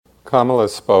Kamala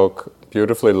spoke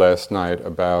beautifully last night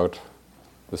about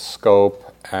the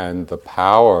scope and the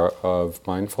power of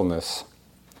mindfulness.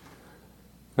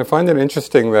 I find it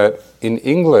interesting that in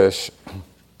English,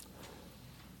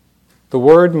 the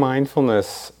word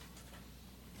mindfulness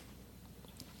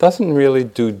doesn't really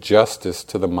do justice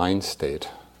to the mind state.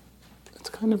 It's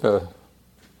kind of I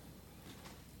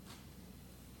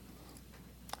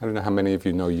don't know how many of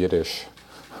you know Yiddish,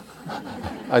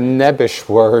 a nebbish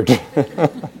word.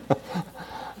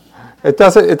 It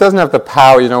doesn't have the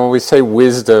power, when we say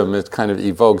wisdom, it kind of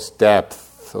evokes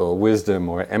depth or wisdom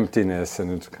or emptiness,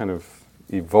 and it kind of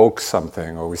evokes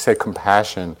something. Or we say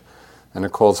compassion, and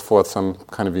it calls forth some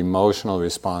kind of emotional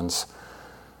response.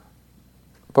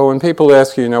 But when people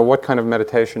ask you, what kind of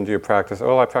meditation do you practice?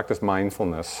 Oh, I practice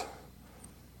mindfulness.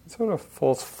 It sort of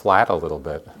falls flat a little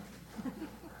bit.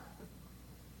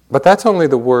 But that's only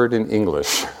the word in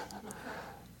English,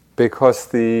 because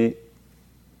the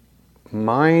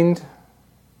mind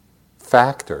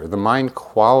factor, the mind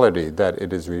quality that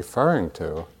it is referring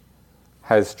to,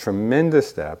 has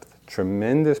tremendous depth,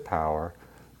 tremendous power.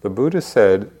 The Buddha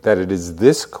said that it is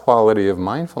this quality of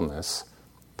mindfulness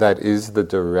that is the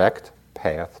direct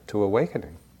path to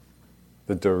awakening,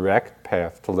 the direct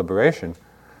path to liberation.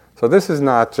 So this is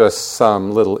not just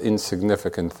some little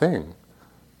insignificant thing,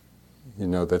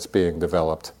 that's being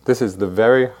developed. This is the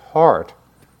very heart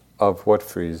of what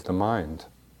frees the mind.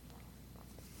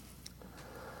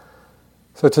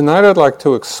 So tonight I'd like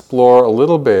to explore a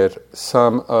little bit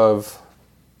some of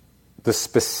the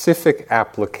specific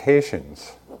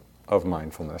applications of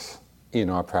mindfulness in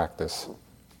our practice,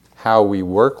 how we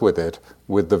work with it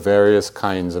with the various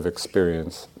kinds of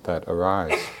experience that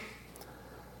arise.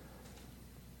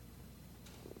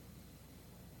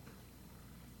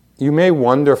 You may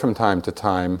wonder from time to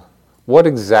time, what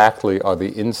exactly are the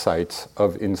insights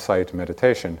of insight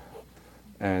meditation,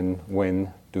 and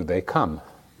when do they come?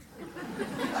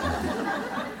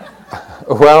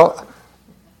 Well,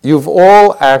 you've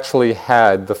all actually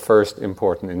had the first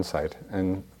important insight,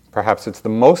 and perhaps it's the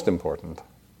most important.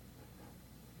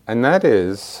 And that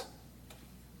is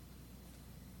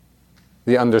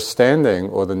the understanding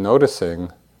or the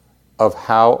noticing of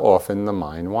how often the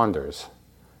mind wanders.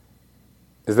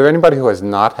 Is there anybody who has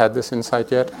not had this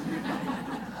insight yet?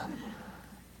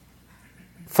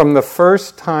 From the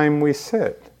first time we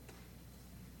sit,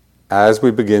 as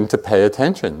we begin to pay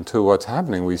attention to what's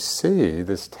happening, we see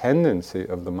this tendency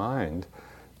of the mind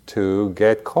to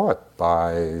get caught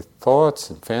by thoughts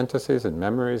and fantasies and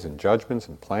memories and judgments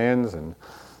and plans and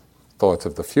thoughts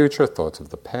of the future, thoughts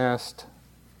of the past.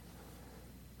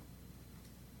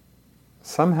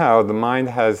 Somehow the mind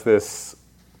has this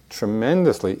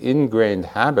tremendously ingrained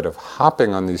habit of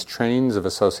hopping on these trains of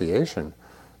association,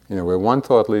 where one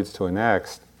thought leads to a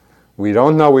next. We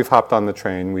don't know we've hopped on the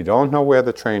train, we don't know where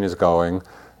the train is going,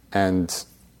 and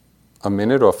a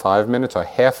minute or 5 minutes or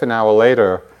half an hour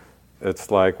later,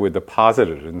 it's like we're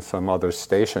deposited in some other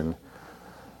station.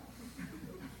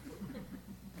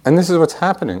 And this is what's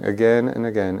happening again and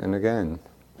again and again.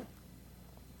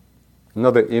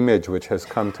 Another image which has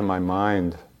come to my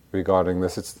mind regarding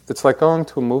this, it's like going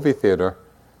to a movie theater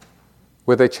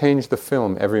where they change the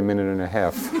film every minute and a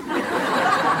half.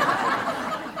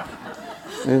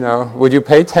 Would you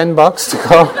pay $10 to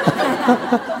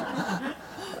go?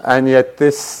 And yet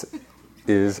this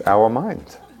is our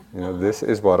mind. This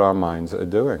is what our minds are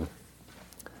doing.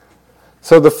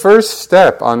 So the first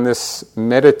step on this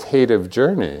meditative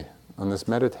journey, on this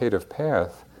meditative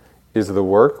path, is the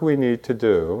work we need to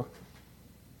do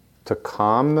to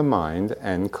calm the mind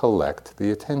and collect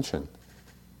the attention.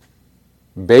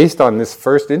 Based on this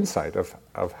first insight of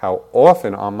how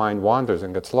often our mind wanders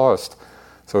and gets lost.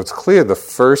 So it's clear the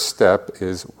first step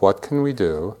is, what can we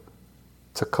do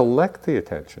to collect the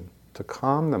attention, to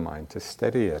calm the mind, to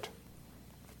steady it?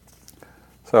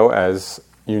 So as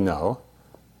you know,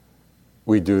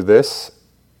 we do this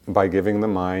by giving the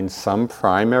mind some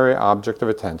primary object of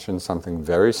attention, something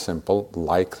very simple,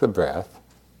 like the breath,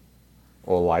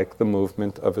 or like the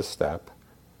movement of a step.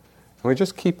 And we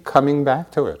just keep coming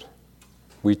back to it.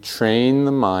 We train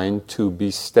the mind to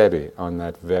be steady on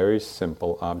that very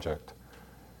simple object.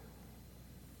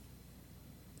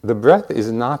 The breath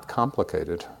is not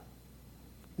complicated.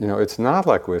 It's not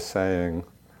like we're saying,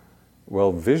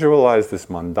 well, visualize this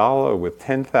mandala with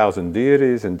 10,000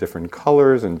 deities in different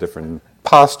colors and different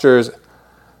postures.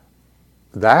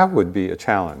 That would be a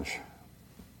challenge.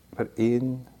 But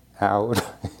in, out,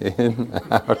 in,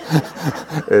 out,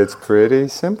 it's pretty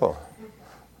simple.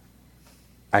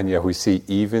 And yet we see,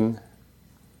 even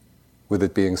with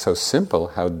it being so simple,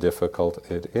 how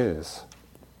difficult it is.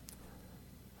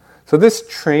 So this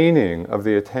training of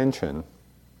the attention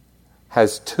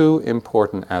has two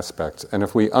important aspects. And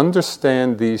if we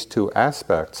understand these two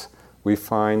aspects, we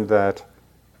find that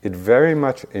it very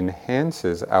much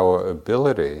enhances our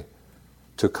ability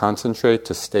to concentrate,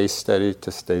 to stay steady, to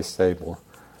stay stable.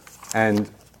 And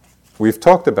we've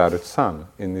talked about it some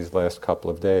in these last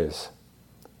couple of days.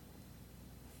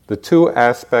 The two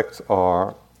aspects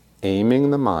are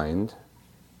aiming the mind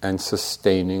and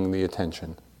sustaining the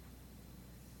attention.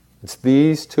 It's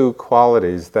these two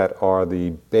qualities that are the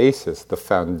basis, the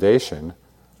foundation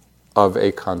of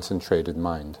a concentrated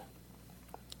mind.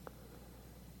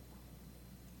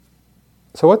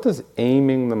 So what does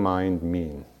aiming the mind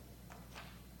mean?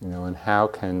 And how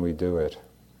can we do it?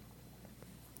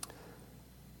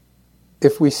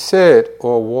 If we sit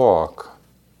or walk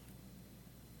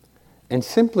and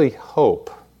simply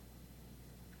hope,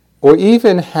 or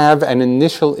even have an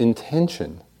initial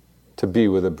intention to be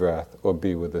with a breath or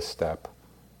be with a step,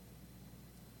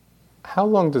 how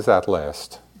long does that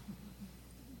last?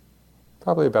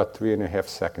 Probably about 3.5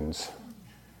 seconds.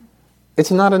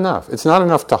 It's not enough. It's not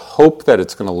enough to hope that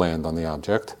it's going to land on the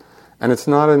object, and it's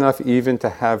not enough even to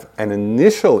have an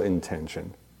initial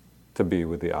intention to be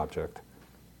with the object.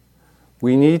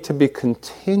 We need to be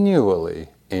continually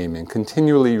aiming,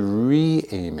 continually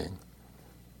re-aiming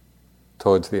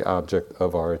towards the object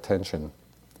of our attention.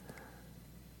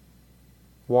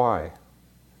 Why?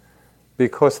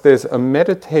 Because there's a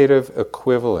meditative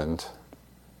equivalent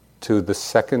to the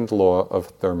second law of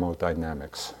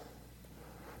thermodynamics.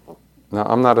 Now,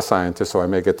 I'm not a scientist, so I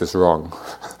may get this wrong.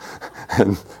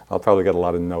 And I'll probably get a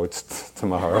lot of notes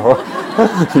tomorrow.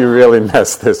 You really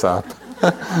messed this up.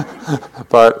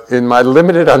 But in my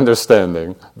limited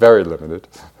understanding, very limited,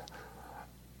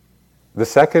 the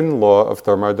second law of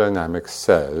thermodynamics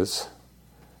says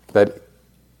that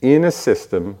in a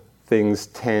system, things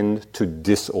tend to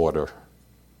disorder.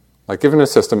 Like given a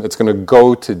system, it's going to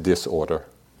go to disorder.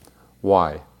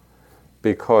 Why?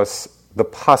 Because the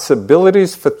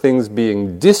possibilities for things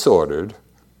being disordered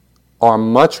are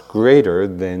much greater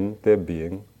than they're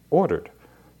being ordered.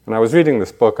 And I was reading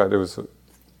this book, it was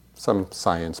some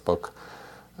science book,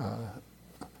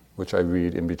 which I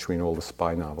read in between all the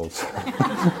spy novels.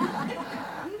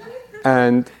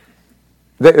 And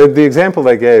the example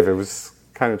they gave, it was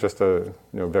kind of just a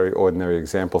very ordinary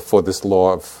example for this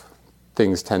law of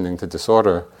things tending to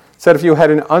disorder. It said if you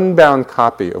had an unbound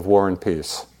copy of War and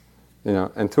Peace,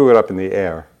 and threw it up in the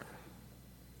air,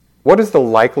 what is the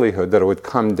likelihood that it would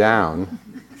come down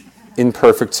in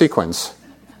perfect sequence?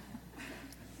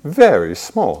 Very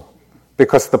small,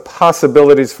 because the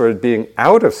possibilities for it being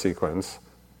out of sequence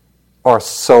are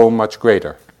so much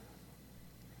greater.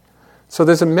 So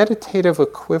there's a meditative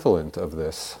equivalent of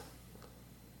this.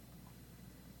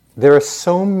 There are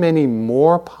so many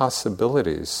more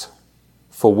possibilities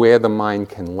for where the mind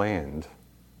can land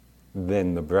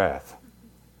than the breath.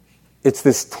 It's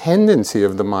this tendency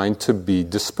of the mind to be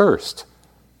dispersed,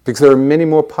 because there are many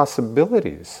more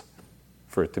possibilities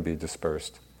for it to be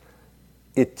dispersed.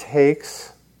 It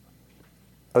takes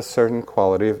a certain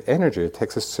quality of energy, it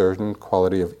takes a certain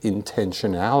quality of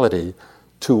intentionality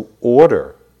to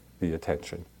order the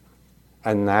attention.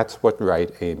 And that's what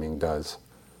right aiming does.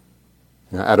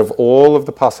 Out of all of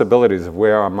the possibilities of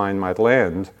where our mind might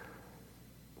land,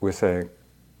 we're saying,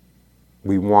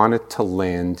 we want it to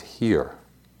land here.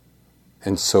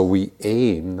 And so we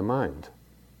aim the mind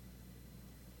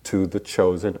to the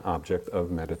chosen object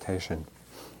of meditation.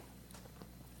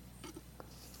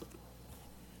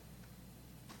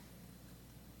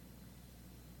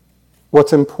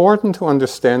 What's important to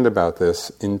understand about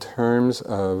this in terms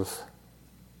of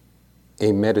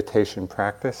a meditation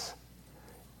practice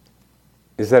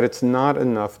is that it's not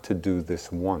enough to do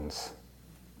this once.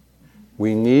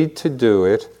 We need to do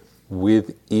it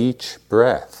with each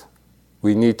breath.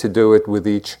 We need to do it with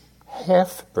each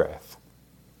half breath.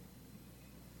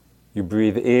 You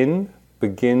breathe in,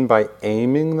 begin by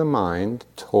aiming the mind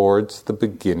towards the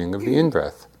beginning of the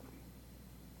in-breath.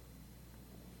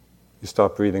 You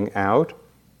start breathing out,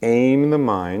 aim the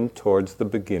mind towards the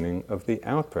beginning of the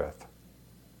out-breath.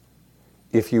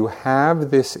 If you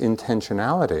have this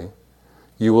intentionality,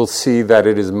 you will see that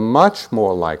it is much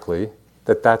more likely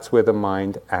that that's where the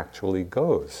mind actually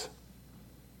goes.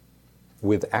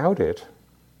 Without it,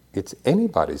 it's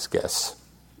anybody's guess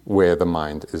where the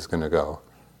mind is going to go,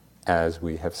 as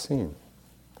we have seen.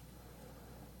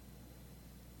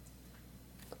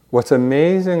 What's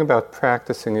amazing about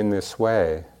practicing in this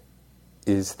way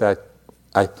is that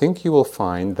I think you will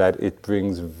find that it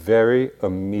brings very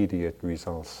immediate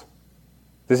results.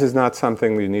 This is not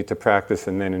something you need to practice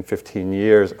and then in 15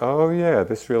 years, oh yeah,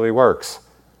 this really works.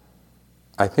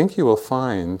 I think you will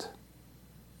find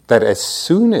that as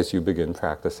soon as you begin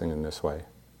practicing in this way,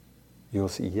 you'll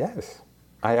see, yes,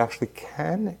 I actually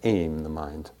can aim the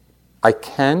mind. I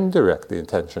can direct the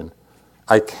attention.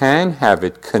 I can have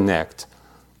it connect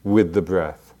with the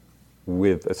breath,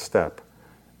 with a step.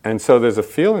 And so there's a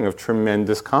feeling of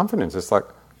tremendous confidence. It's like,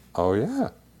 oh yeah,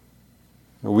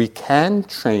 we can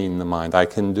train the mind. I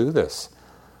can do this.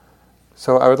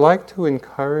 So I would like to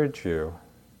encourage you.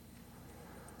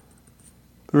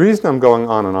 The reason I'm going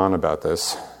on and on about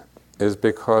this is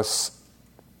because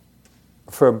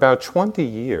for about 20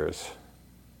 years,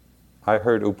 I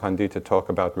heard U Pandita talk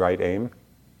about right aim.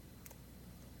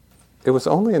 It was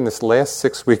only in this last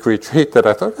 6-week retreat that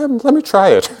I thought, let me try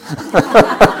it.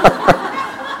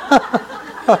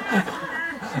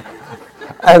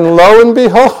 And lo and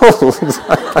behold,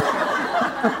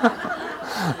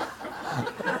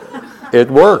 it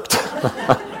worked.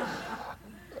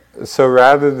 So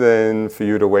rather than for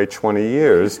you to wait 20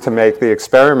 years to make the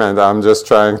experiment, I'm just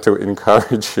trying to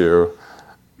encourage you,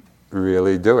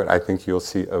 really do it. I think you'll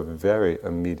see a very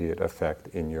immediate effect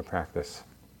in your practice.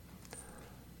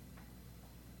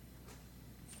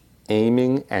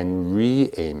 Aiming and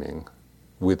re-aiming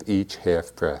with each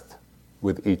half breath,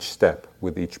 with each step,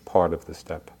 with each part of the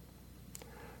step.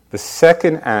 The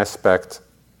second aspect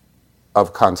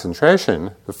of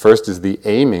concentration, the first is the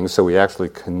aiming, so we actually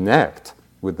connect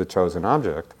with the chosen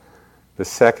object. The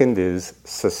second is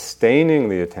sustaining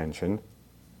the attention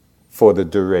for the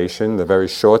duration, the very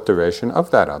short duration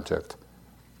of that object.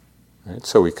 Right?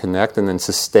 So we connect and then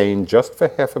sustain just for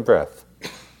half a breath.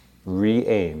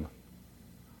 Re-aim.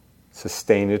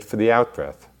 Sustain it for the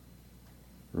out-breath.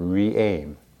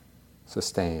 Re-aim.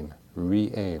 Sustain.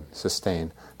 Re-aim.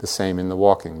 Sustain. The same in the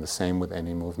walking, the same with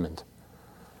any movement.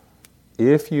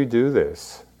 If you do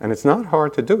this, and it's not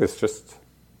hard to do, it's just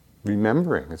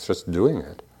remembering, it's just doing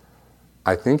it,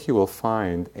 I think you will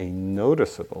find a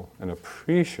noticeable and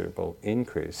appreciable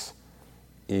increase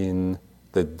in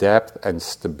the depth and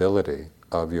stability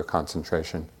of your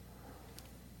concentration.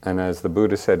 And as the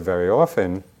Buddha said very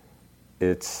often,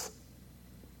 it's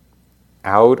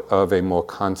out of a more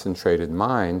concentrated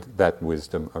mind that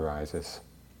wisdom arises.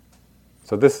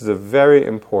 So this is a very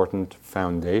important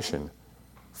foundation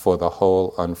for the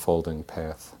whole unfolding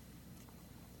path.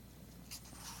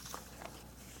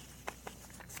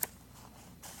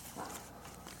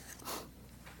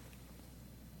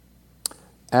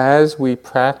 As we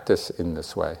practice in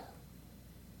this way,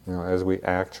 as we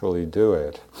actually do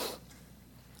it,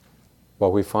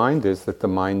 what we find is that the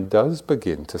mind does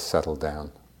begin to settle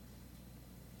down.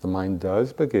 The mind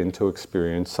does begin to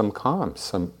experience some calm,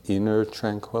 some inner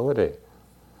tranquility.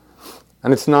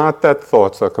 And it's not that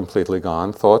thoughts are completely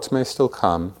gone. Thoughts may still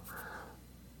come,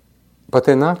 but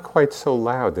they're not quite so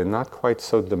loud. They're not quite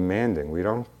so demanding. We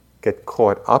don't get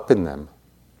caught up in them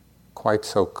quite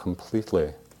so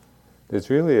completely. There's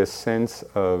really a sense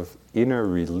of inner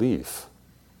relief.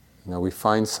 We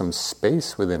find some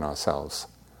space within ourselves.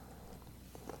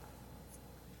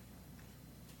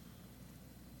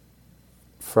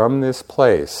 From this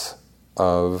place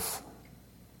of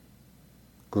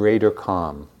greater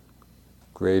calm,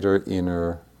 greater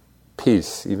inner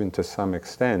peace, even to some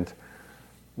extent,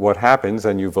 what happens,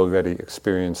 and you've already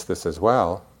experienced this as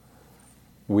well,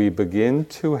 we begin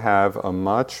to have a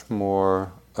much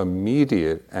more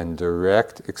immediate and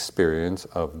direct experience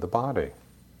of the body.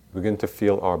 We begin to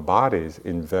feel our bodies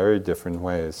in very different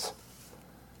ways.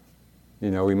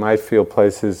 We might feel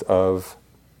places of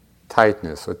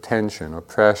tightness or tension or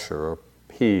pressure or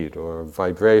heat or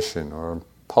vibration or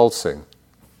pulsing,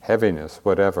 heaviness,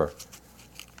 whatever.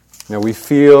 We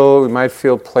might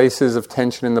feel places of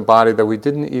tension in the body that we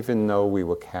didn't even know we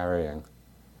were carrying.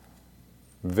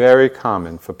 Very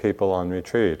common for people on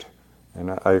retreat.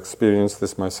 And I experienced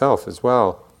this myself as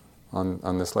well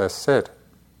on this last sit.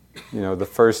 The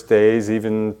first days,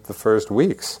 even the first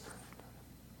weeks,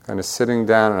 kind of sitting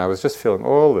down, and I was just feeling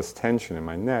all this tension in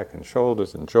my neck and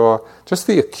shoulders and jaw, just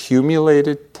the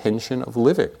accumulated tension of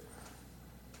living,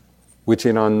 which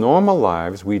in our normal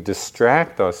lives we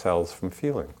distract ourselves from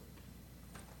feeling.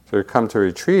 So you come to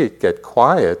retreat, get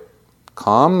quiet,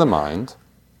 calm the mind,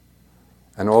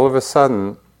 and all of a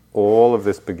sudden, all of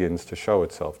this begins to show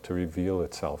itself, to reveal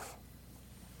itself.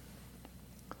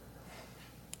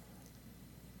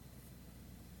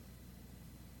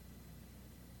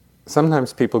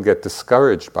 Sometimes people get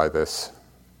discouraged by this,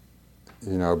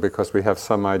 because we have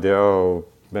some idea,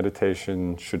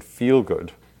 meditation should feel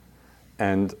good.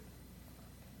 And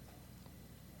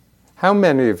how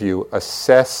many of you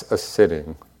assess a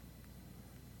sitting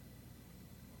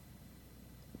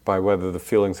by whether the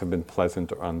feelings have been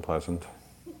pleasant or unpleasant?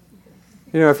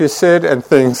 If you sit and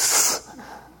things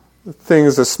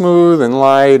are smooth and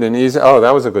light and easy, oh,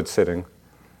 that was a good sitting.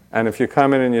 And if you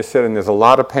come in and you sit and there's a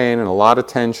lot of pain and a lot of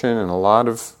tension and a lot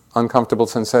of uncomfortable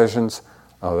sensations,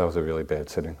 oh, that was a really bad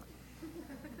sitting.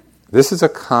 This is a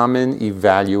common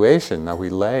evaluation that we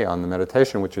lay on the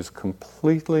meditation, which is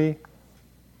completely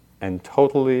and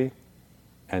totally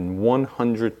and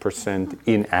 100%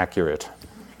 inaccurate.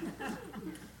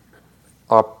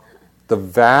 The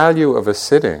value of a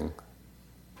sitting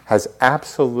has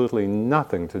absolutely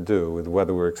nothing to do with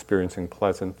whether we're experiencing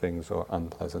pleasant things or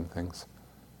unpleasant things.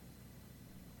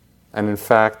 And in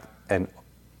fact, an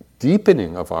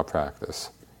deepening of our practice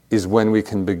is when we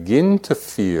can begin to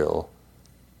feel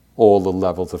all the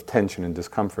levels of tension and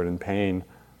discomfort and pain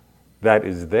that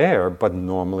is there, but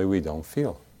normally we don't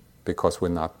feel because we're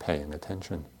not paying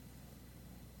attention.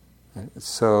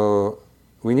 So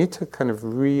we need to kind of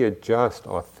readjust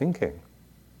our thinking,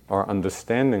 our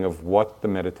understanding of what the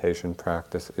meditation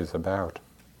practice is about.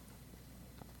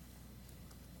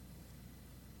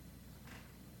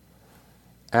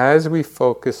 As we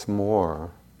focus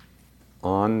more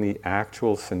on the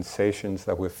actual sensations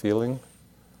that we're feeling,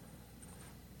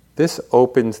 this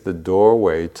opens the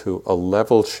doorway to a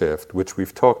level shift, which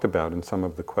we've talked about in some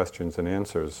of the questions and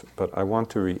answers, but I want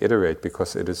to reiterate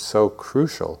because it is so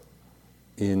crucial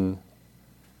in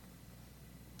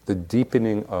the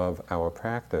deepening of our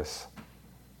practice.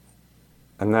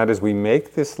 And that is, we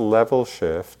make this level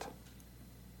shift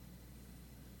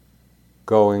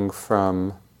going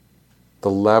from the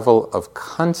level of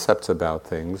concepts about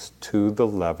things to the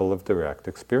level of direct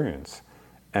experience.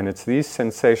 And it's these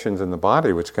sensations in the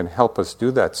body which can help us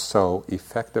do that so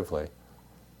effectively.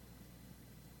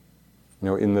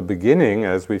 In the beginning,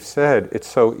 as we've said, it's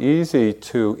so easy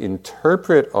to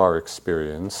interpret our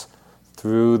experience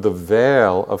through the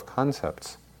veil of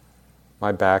concepts.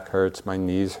 My back hurts, my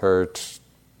knees hurt,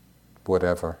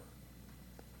 whatever.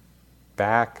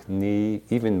 Back, knee,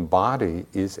 even body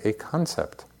is a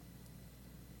concept.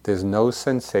 There's no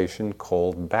sensation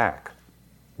called back.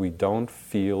 We don't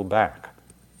feel back.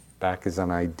 Back is an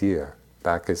idea.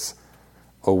 Back is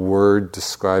a word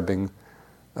describing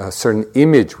a certain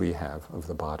image we have of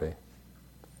the body.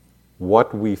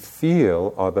 What we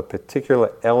feel are the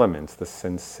particular elements, the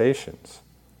sensations,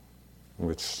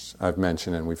 which I've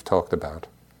mentioned and we've talked about.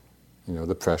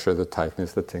 The pressure, the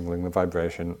tightness, the tingling, the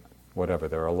vibration, whatever.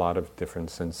 There are a lot of different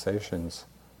sensations.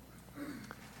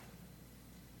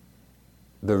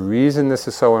 The reason this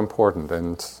is so important,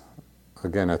 and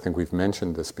again, I think we've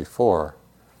mentioned this before,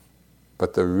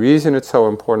 but the reason it's so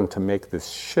important to make this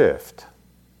shift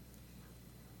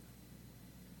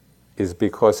is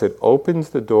because it opens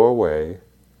the doorway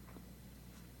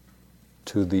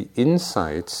to the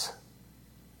insights,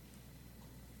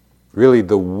 really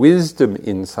the wisdom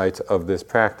insights of this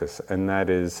practice, and that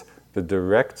is the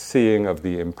direct seeing of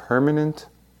the impermanent,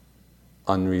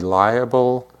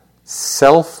 unreliable,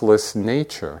 selfless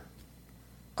nature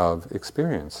of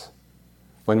experience.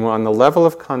 When we're on the level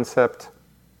of concept,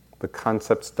 the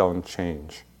concepts don't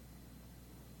change.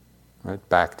 Right?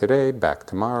 Back today, back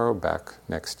tomorrow, back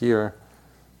next year.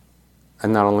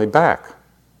 And not only back,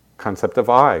 concept of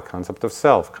I, concept of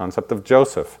self, concept of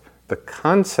Joseph. The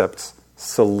concepts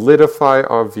solidify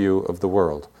our view of the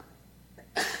world.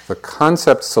 The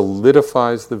concept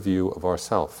solidifies the view of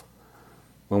ourself.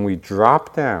 When we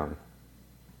drop down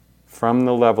from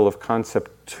the level of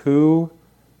concept to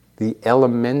the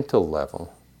elemental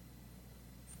level,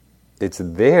 it's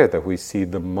there that we see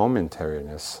the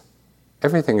momentariness.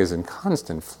 Everything is in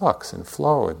constant flux and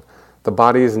flow, and the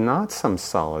body is not some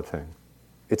solid thing.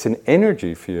 It's an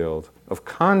energy field of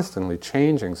constantly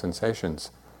changing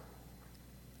sensations.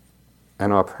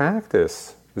 And our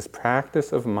practice, this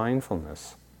practice of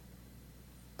mindfulness,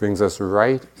 brings us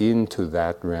right into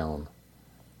that realm.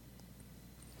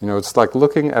 It's like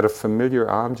looking at a familiar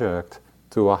object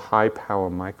through a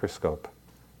high-power microscope.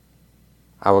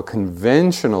 Our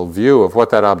conventional view of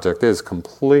what that object is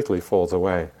completely falls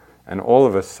away. And all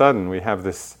of a sudden, we have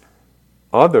this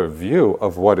other view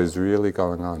of what is really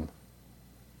going on.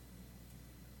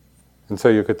 And so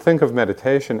you could think of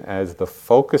meditation as the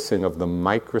focusing of the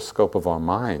microscope of our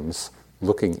minds,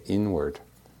 looking inward.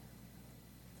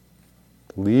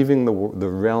 Leaving the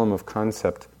realm of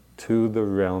concept to the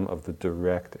realm of the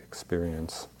direct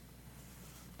experience.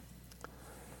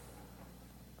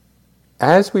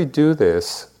 As we do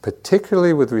this,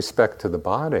 particularly with respect to the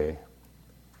body,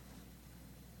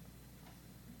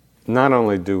 not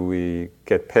only do we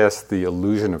get past the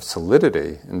illusion of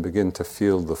solidity and begin to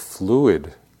feel the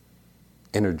fluid,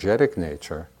 energetic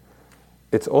nature,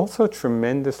 it's also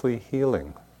tremendously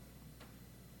healing.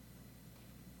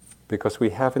 Because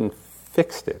we haven't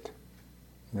fixed it.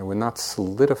 We're not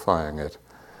solidifying it.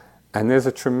 And there's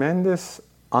a tremendous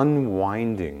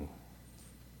unwinding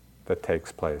that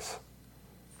takes place.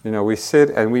 We sit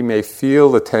and we may feel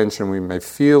the tension, we may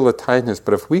feel the tightness,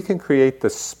 but if we can create the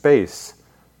space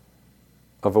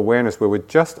of awareness where we're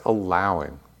just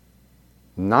allowing,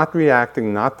 not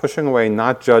reacting, not pushing away,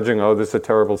 not judging, oh, this is a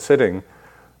terrible sitting,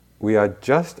 we are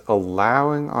just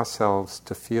allowing ourselves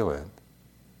to feel it.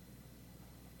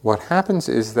 What happens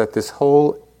is that this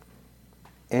whole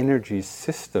energy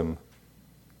system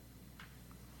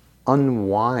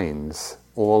unwinds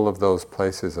all of those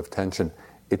places of tension.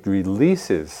 It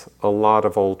releases a lot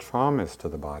of old traumas to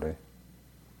the body.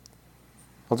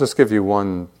 I'll just give you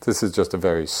one, this is just a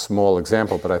very small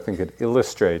example, but I think it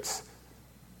illustrates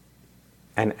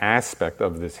an aspect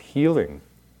of this healing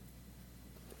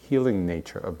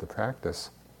nature of the practice.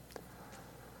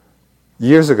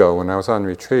 Years ago, when I was on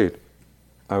retreat,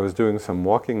 I was doing some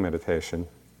walking meditation,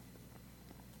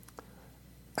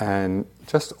 and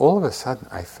just all of a sudden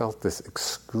I felt this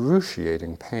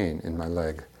excruciating pain in my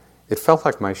leg. It felt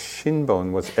like my shin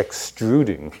bone was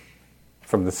extruding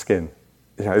from the skin.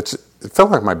 It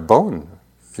felt like my bone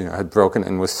had broken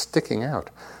and was sticking out.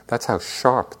 That's how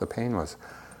sharp the pain was.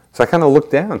 So I kind of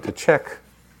looked down to check,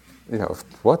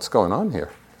 what's going on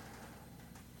here.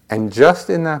 And just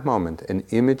in that moment, an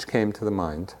image came to the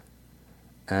mind,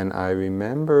 and I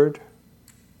remembered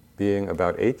being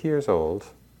about 8 years old,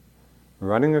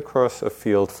 running across a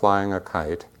field flying a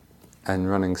kite, and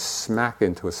running smack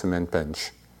into a cement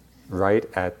bench right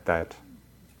at that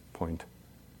point.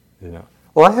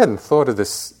 Well, I hadn't thought of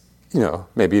this,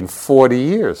 maybe in 40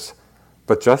 years.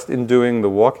 But just in doing the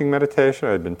walking meditation,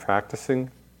 I had been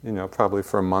practicing, probably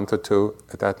for a month or two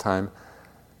at that time.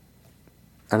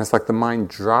 And it's like the mind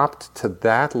dropped to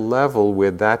that level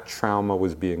where that trauma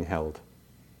was being held.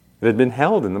 It had been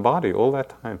held in the body all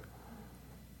that time.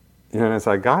 And as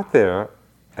I got there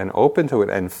and opened to it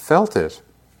and felt it,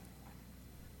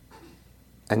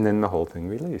 and then the whole thing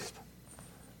released.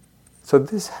 So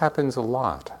this happens a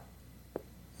lot.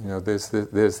 There's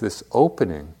this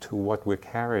opening to what we're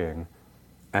carrying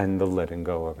and the letting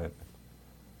go of it.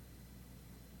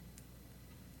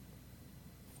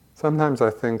 Sometimes I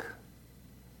think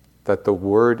that the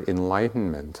word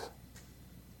enlightenment,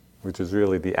 which is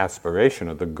really the aspiration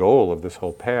or the goal of this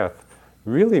whole path,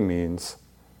 really means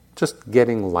just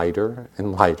getting lighter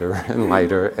and lighter and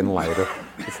lighter and lighter.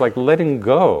 It's like letting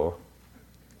go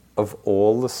of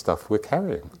all the stuff we're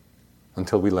carrying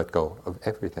until we let go of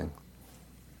everything.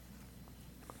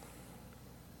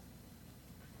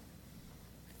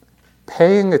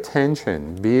 Paying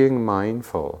attention, being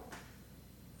mindful,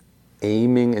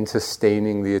 aiming and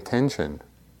sustaining the attention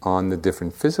on the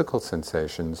different physical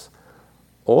sensations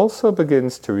also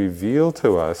begins to reveal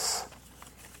to us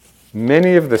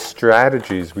many of the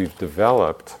strategies we've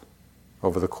developed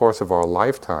over the course of our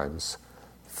lifetimes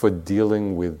for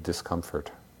dealing with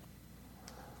discomfort.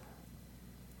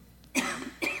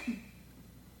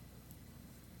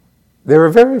 There are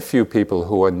very few people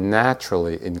who are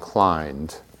naturally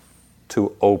inclined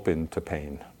to open to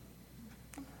pain.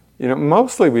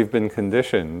 Mostly we've been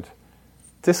conditioned.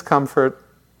 Discomfort,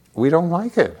 we don't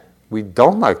like it. We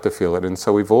don't like to feel it, and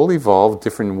so we've all evolved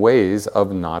different ways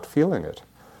of not feeling it.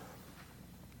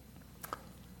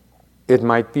 It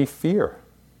might be fear.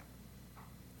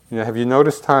 Have you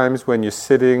noticed times when you're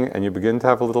sitting and you begin to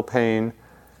have a little pain,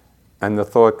 and the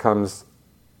thought comes,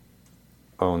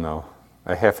 oh no,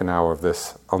 a half an hour of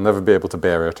this, I'll never be able to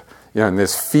bear it. And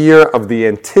there's fear of the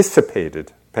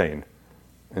anticipated pain,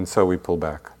 and so we pull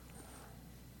back.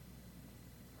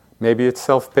 Maybe it's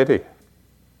self-pity.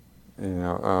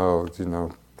 The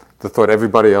thought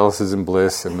everybody else is in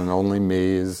bliss and then only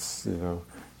me is,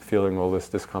 feeling all this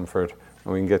discomfort,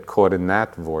 and we can get caught in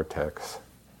that vortex.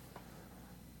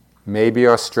 Maybe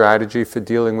our strategy for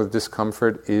dealing with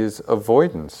discomfort is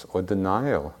avoidance or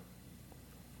denial.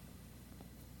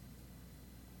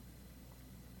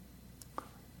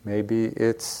 Maybe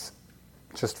it's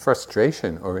just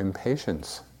frustration or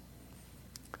impatience,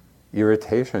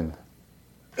 irritation.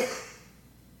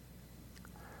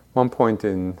 One point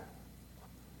in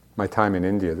my time in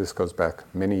India, this goes back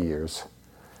many years,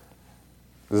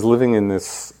 I was living in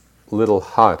this little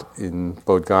hut in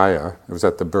Bodh Gaya. It was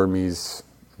at the Burmese,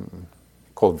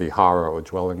 called Vihara, or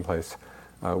dwelling place,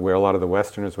 where a lot of the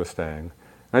Westerners were staying.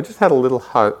 And I just had a little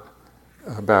hut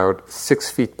about 6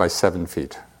 feet by 7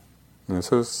 feet.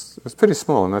 So it was pretty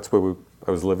small, and that's where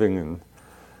I was living.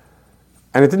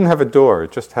 And it didn't have a door,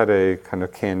 it just had a kind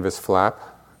of canvas flap.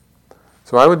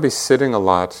 So I would be sitting a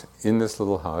lot in this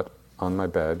little hut on my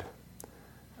bed.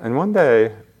 And one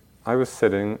day I was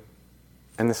sitting,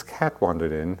 and this cat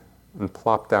wandered in and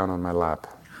plopped down on my lap.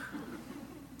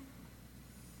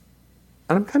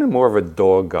 And I'm kind of more of a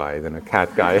dog guy than a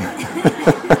cat guy.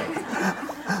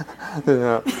 You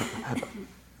know.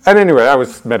 And anyway, I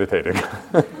was meditating.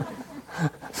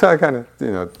 So I kind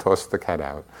of, tossed the cat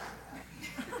out.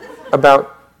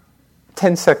 About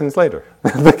 10 seconds later,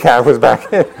 the cat was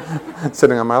back in,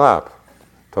 sitting on my lap.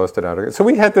 Tossed it out again. So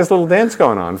we had this little dance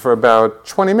going on for about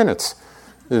 20 minutes.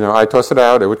 I tossed it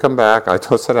out, it would come back, I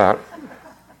tossed it out.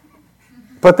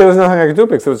 But there was nothing I could do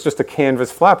because it was just a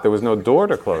canvas flap. There was no door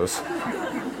to close.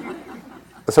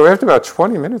 So after about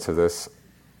 20 minutes of this,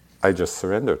 I just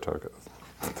surrendered to it.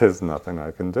 There's nothing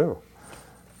I can do.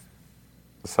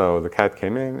 So the cat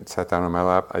came in, it sat down on my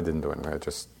lap. I didn't do anything. I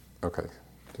just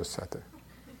sat there.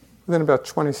 Within about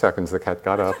 20 seconds, the cat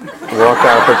got up, walked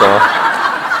out the door.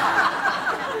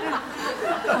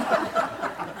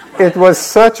 It was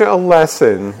such a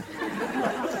lesson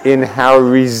in how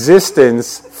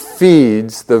resistance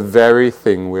feeds the very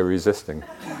thing we're resisting.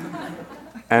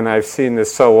 And I've seen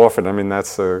this so often. I mean,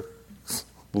 that's a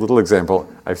little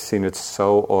example. I've seen it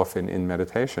so often in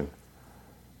meditation.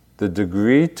 The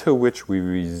degree to which we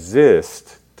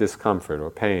resist discomfort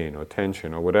or pain or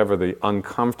tension or whatever the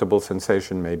uncomfortable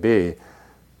sensation may be,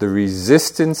 the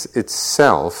resistance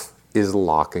itself is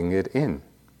locking it in.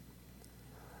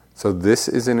 So this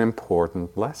is an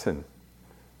important lesson.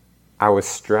 Our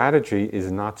strategy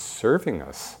is not serving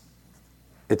us.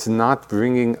 It's not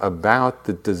bringing about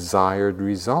the desired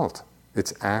result.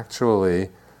 It's actually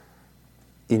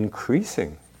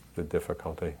increasing the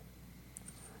difficulty.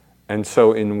 And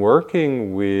so in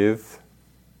working with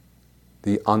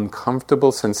the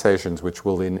uncomfortable sensations which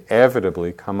will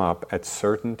inevitably come up at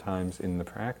certain times in the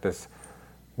practice,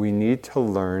 we need to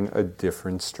learn a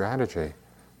different strategy.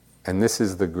 And this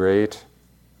is the great,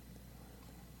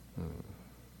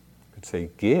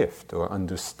 gift or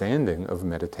understanding of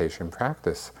meditation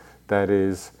practice. That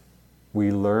is,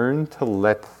 we learn to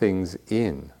let things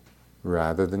in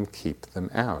rather than keep them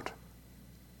out.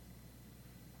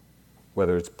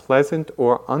 Whether it's pleasant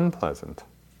or unpleasant,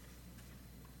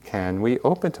 can we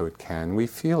open to it? Can we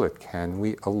feel it? Can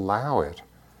we allow it?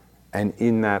 And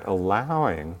in that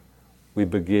allowing, we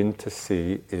begin to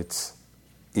see its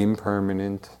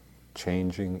impermanent,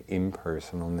 changing,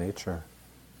 impersonal nature.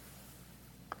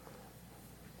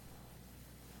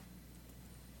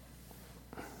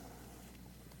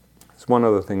 There's one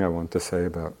other thing I want to say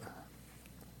about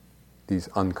these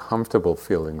uncomfortable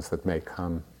feelings that may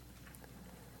come.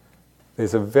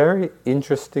 There's a very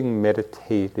interesting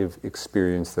meditative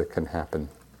experience that can happen.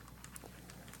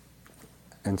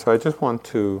 And so I just want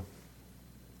to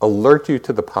alert you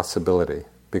to the possibility,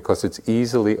 because it's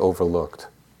easily overlooked.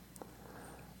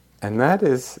 And that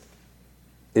is,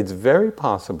 it's very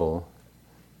possible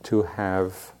to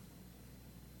have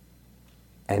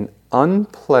an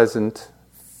unpleasant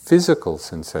physical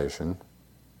sensation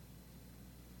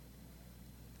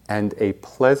and a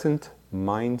pleasant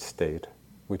mind state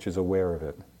which is aware of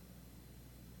it.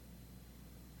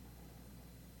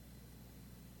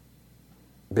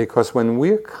 Because when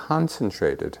we're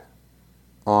concentrated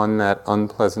on that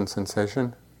unpleasant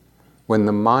sensation, when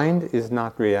the mind is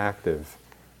not reactive,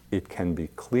 it can be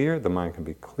clear, the mind can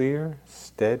be clear,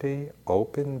 steady,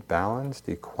 open, balanced,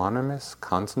 equanimous,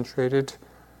 concentrated,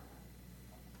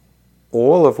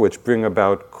 all of which bring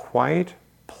about quite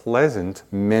pleasant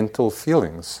mental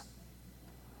feelings.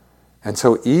 And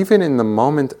so even in the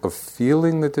moment of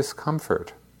feeling the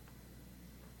discomfort,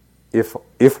 if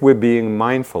we're being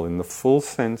mindful in the full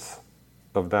sense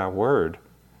of that word,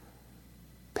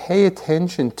 pay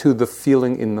attention to the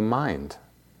feeling in the mind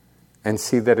and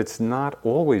see that it's not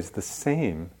always the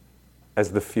same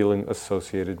as the feeling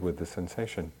associated with the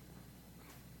sensation.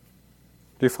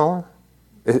 Do you follow?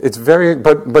 It's very,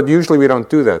 but usually we don't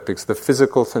do that because the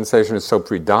physical sensation is so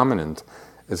predominant.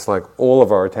 It's like all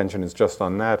of our attention is just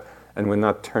on that, and we're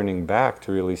not turning back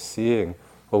to really seeing,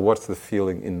 well, what's the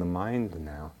feeling in the mind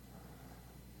now?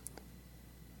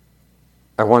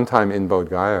 At one time in Bodh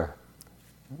Gaya,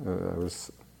 I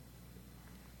was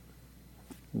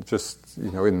just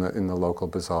in the local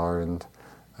bazaar and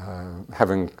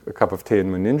having a cup of tea,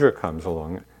 and Munindra comes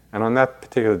along, and on that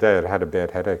particular day I'd had a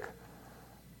bad headache.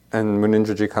 And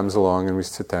Munindraji comes along and we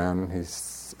sit down and he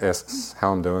asks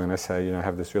how I'm doing, and I say, I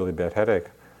have this really bad headache.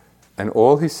 And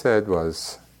all he said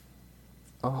was,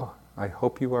 "Oh, I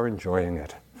hope you are enjoying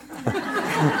it."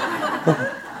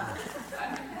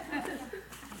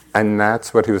 And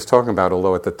that's what he was talking about,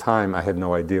 although at the time I had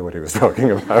no idea what he was talking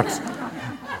about.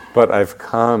 But I've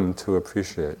come to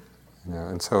appreciate,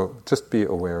 and so just be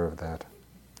aware of that.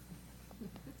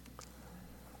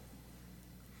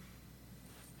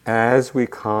 As we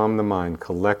calm the mind,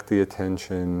 collect the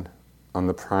attention on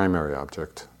the primary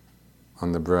object,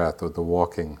 on the breath or the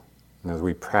walking, and as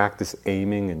we practice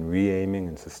aiming and re-aiming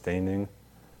and sustaining,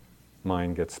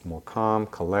 mind gets more calm,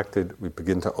 collected. We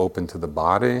begin to open to the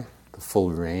body, the full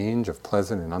range of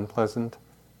pleasant and unpleasant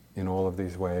in all of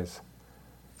these ways.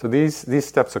 So these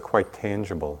steps are quite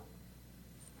tangible.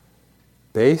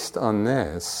 Based on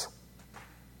this,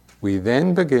 we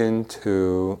then begin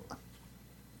to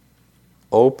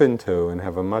open to and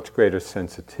have a much greater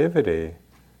sensitivity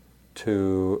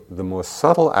to the more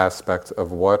subtle aspects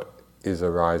of what is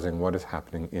arising, what is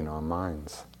happening in our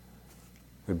minds.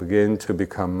 We begin to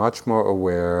become much more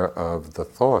aware of the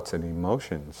thoughts and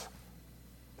emotions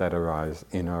that arise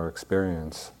in our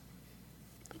experience.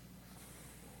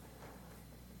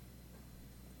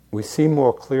 We see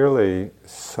more clearly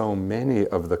so many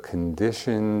of the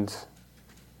conditioned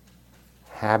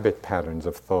habit patterns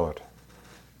of thought,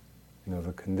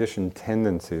 the conditioned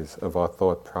tendencies of our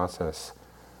thought process.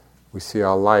 We see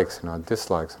our likes and our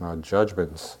dislikes and our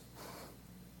judgments,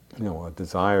 our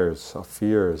desires, our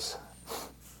fears.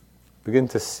 Begin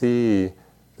to see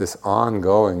this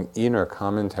ongoing inner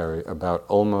commentary about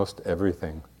almost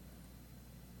everything.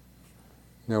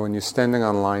 When you're standing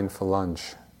on line for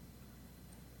lunch,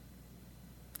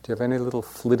 do you have any little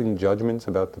flitting judgments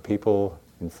about the people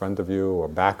in front of you or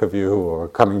back of you or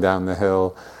coming down the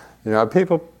hill?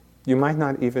 People you might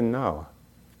not even know.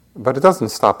 But it doesn't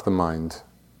stop the mind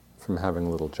from having a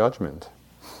little judgment.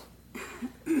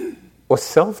 Or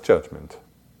self-judgment.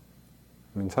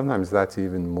 Sometimes that's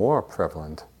even more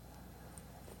prevalent.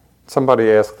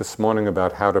 Somebody asked this morning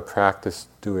about how to practice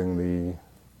doing the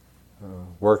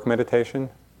work meditation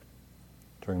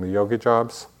during the yoga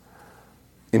jobs.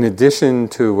 In addition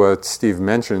to what Steve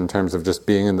mentioned in terms of just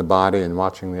being in the body and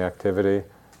watching the activity,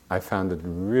 I found it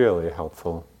really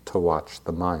helpful to watch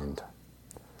the mind.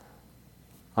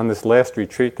 On this last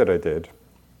retreat that I did,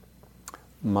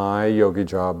 my yogi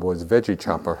job was veggie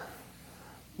chopper.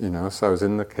 So I was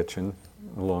in the kitchen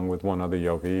along with one other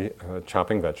yogi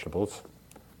chopping vegetables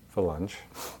for lunch.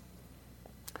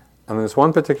 And this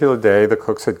one particular day, the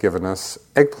cooks had given us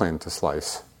eggplant to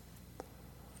slice.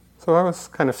 So I was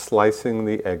kind of slicing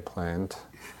the eggplant.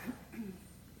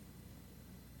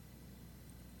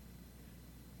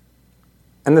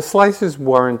 And the slices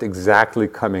weren't exactly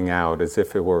coming out as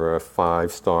if it were a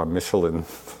 5-star Michelin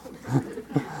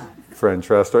French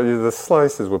restaurant. The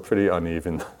slices were pretty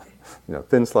uneven.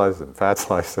 Thin slices and fat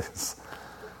slices.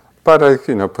 But I,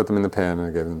 put them in the pan and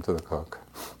I gave them to the cook.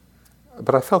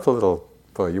 But I felt a little,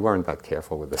 boy, you weren't that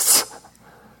careful with this.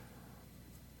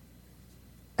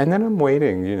 And then I'm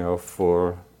waiting,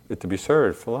 for it to be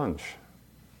served for lunch.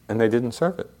 And they didn't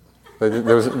serve it.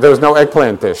 There was no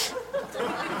eggplant dish.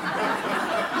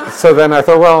 So then I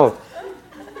thought, well,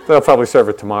 they'll probably serve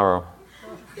it tomorrow.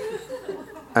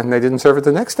 And they didn't serve it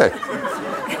the next day.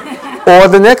 Or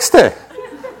the next day.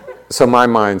 So my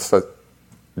mind said,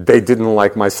 they didn't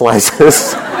like my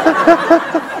slices.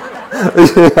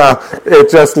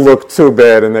 It just looked too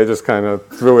bad, and they just kind of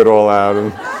threw it all out.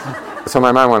 And so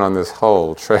my mind went on this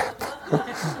whole trip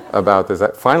about this.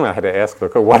 Finally, I had to ask the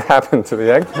cook, what happened to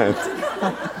the eggplant?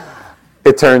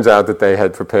 It turns out that they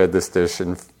had prepared this dish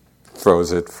and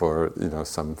froze it for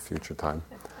some future time.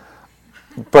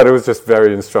 But it was just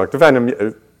very instructive, and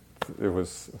it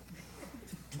was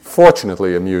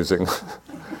fortunately amusing.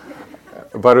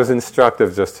 But it was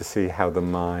instructive just to see how the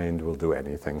mind will do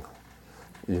anything,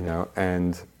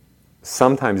 and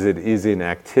sometimes it is in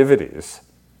activities,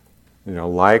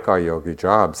 like our yogi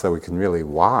jobs, that we can really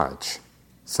watch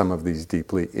some of these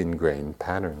deeply ingrained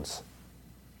patterns.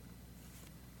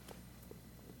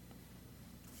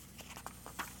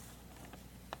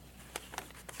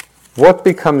 What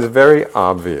becomes very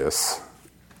obvious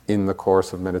in the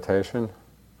course of meditation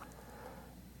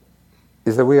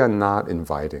is that we are not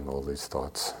inviting all these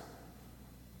thoughts.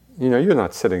 You're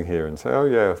not sitting here and say, oh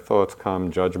yeah, thoughts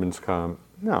come, judgments come.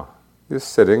 No, you're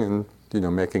sitting and,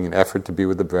 making an effort to be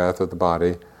with the breath or the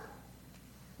body.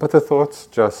 But the thoughts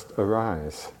just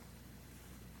arise.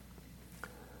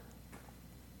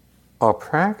 Our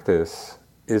practice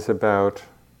is about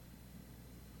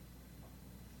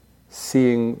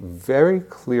seeing very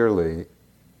clearly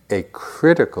a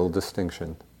critical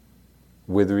distinction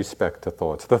with respect to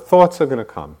thoughts. The thoughts are going to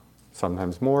come,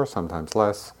 sometimes more, sometimes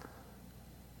less.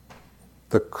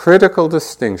 The critical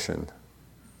distinction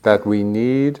that we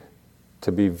need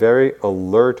to be very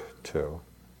alert to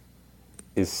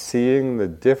is seeing the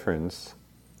difference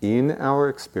in our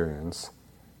experience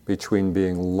between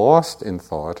being lost in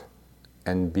thought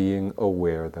and being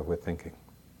aware that we're thinking.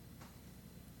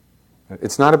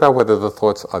 It's not about whether the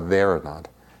thoughts are there or not.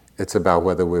 It's about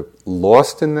whether we're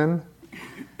lost in them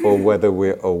or whether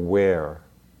we're aware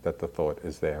that the thought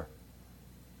is there.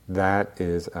 That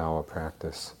is our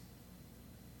practice.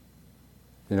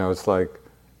 It's like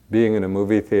being in a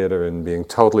movie theater and being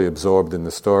totally absorbed in the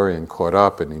story and caught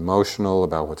up and emotional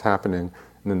about what's happening,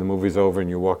 and then the movie's over and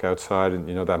you walk outside and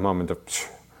that moment of,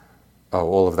 oh,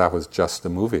 all of that was just a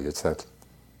movie. It's that,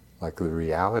 like the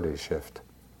reality shift.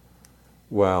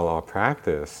 Well, our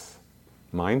practice,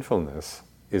 mindfulness,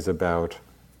 is about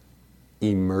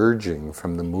emerging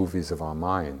from the movies of our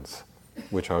minds,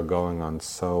 which are going on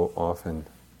so often.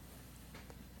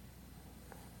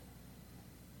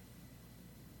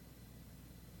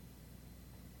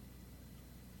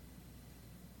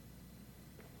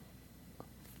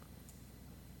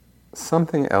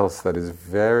 Something else that is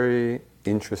very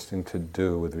interesting to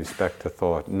do with respect to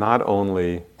thought, not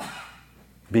only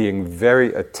being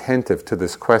very attentive to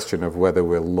this question of whether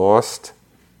we're lost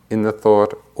in the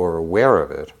thought or aware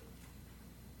of it,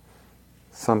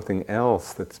 something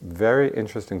else that's very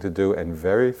interesting to do, and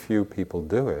very few people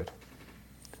do it,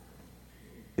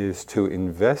 is to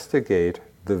investigate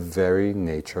the very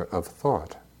nature of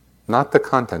thought. Not the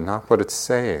content, not what it's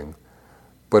saying,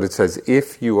 but it's as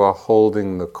if you are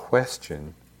holding the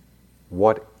question,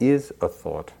 what is a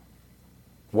thought?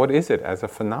 What is it as a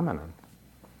phenomenon?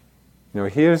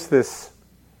 Here's this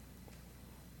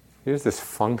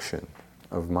function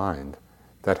of mind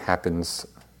that happens,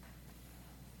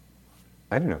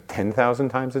 10,000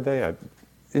 times a day,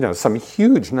 some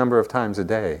huge number of times a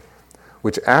day,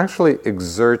 which actually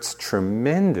exerts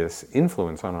tremendous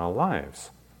influence on our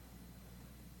lives.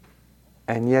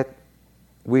 And yet,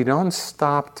 we don't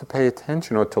stop to pay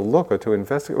attention or to look or to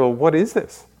investigate. Well, what is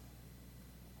this?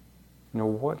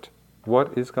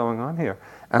 What is going on here?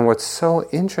 And what's so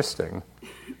interesting,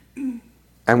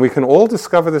 and we can all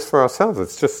discover this for ourselves,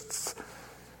 it's just,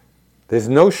 there's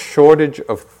no shortage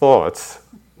of thoughts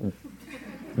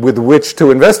with which to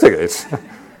investigate.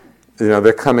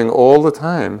 They're coming all the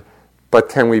time, but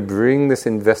can we bring this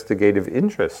investigative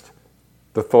interest?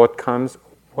 The thought comes,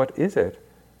 what is it?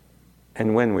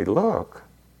 And when we look,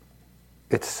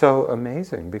 it's so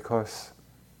amazing because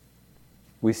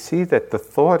we see that the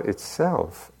thought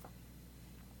itself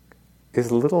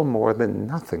is little more than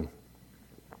nothing.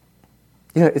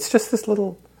 It's just this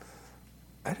little,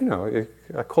 I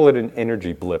call it an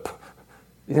energy blip.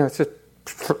 It's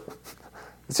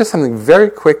just something very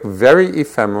quick, very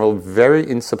ephemeral, very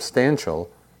insubstantial,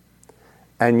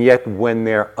 and yet when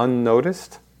they're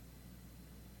unnoticed,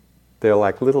 they're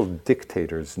like little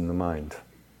dictators in the mind.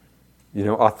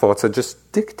 Our thoughts are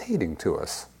just dictating to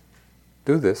us.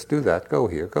 Do this, do that, go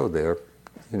here, go there.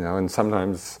 And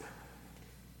sometimes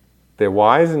they're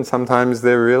wise and sometimes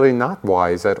they're really not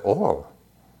wise at all.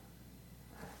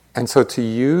 And so to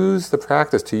use the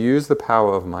practice, to use the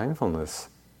power of mindfulness,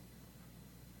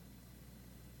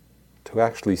 to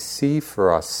actually see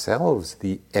for ourselves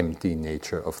the empty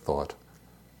nature of thought,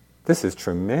 this is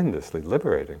tremendously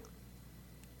liberating.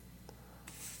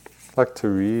 I'd like to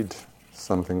read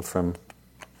something from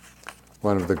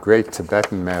one of the great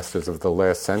Tibetan masters of the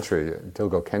last century,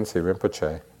 Dilgo Khyentse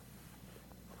Rinpoche.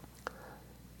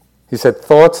 He said,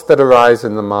 thoughts that arise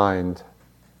in the mind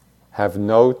have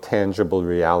no tangible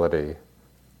reality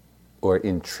or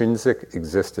intrinsic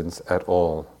existence at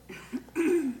all.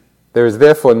 There is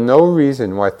therefore no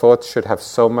reason why thoughts should have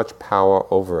so much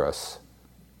power over us,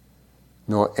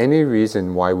 nor any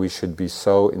reason why we should be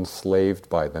so enslaved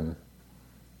by them.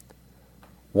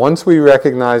 Once we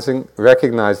recognize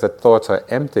that thoughts are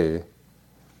empty,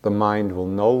 the mind will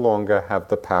no longer have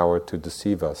the power to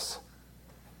deceive us.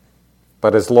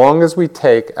 But as long as we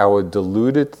take our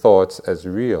deluded thoughts as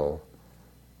real,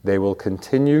 they will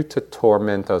continue to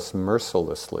torment us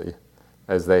mercilessly,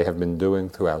 as they have been doing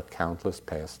throughout countless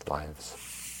past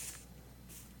lives.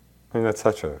 That's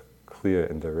such a clear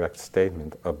and direct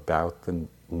statement about the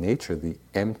nature, the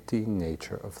empty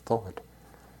nature of thought.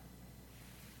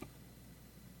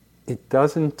 It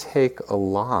doesn't take a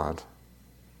lot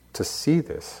to see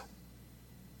this.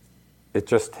 It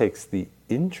just takes the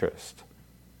interest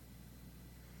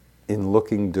in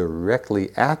looking directly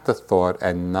at the thought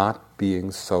and not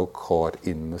being so caught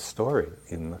in the story,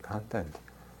 in the content.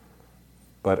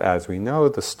 But as we know,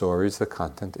 the stories, the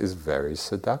content is very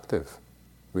seductive.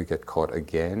 We get caught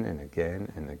again and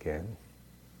again and again.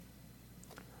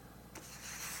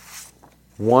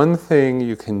 One thing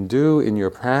you can do in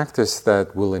your practice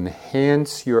that will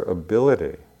enhance your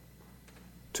ability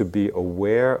to be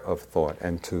aware of thought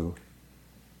and to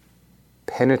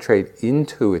penetrate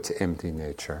into its empty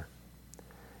nature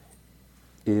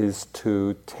is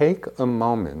to take a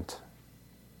moment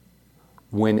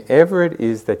whenever it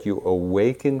is that you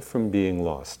awaken from being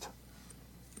lost.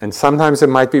 And sometimes it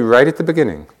might be right at the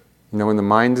beginning. When the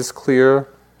mind is clear,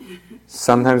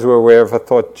 sometimes we're aware of a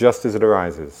thought just as it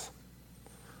arises.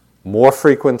 More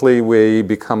frequently, we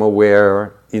become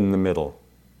aware in the middle.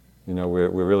 We're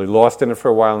really lost in it for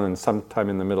a while, and then sometime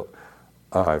in the middle,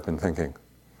 I've been thinking.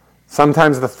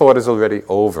 Sometimes the thought is already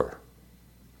over.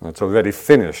 It's already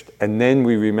finished. And then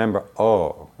we remember,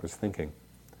 I was thinking.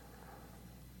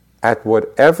 At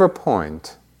whatever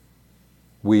point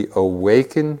we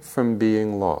awaken from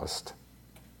being lost,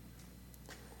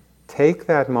 take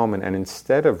that moment and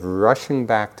instead of rushing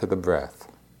back to the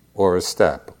breath, or a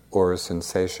step, or a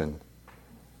sensation,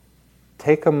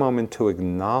 take a moment to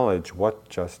acknowledge what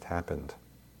just happened.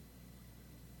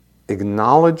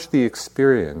 Acknowledge the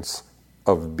experience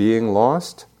of being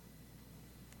lost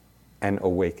and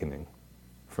awakening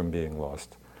from being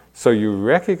lost. So you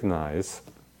recognize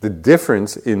the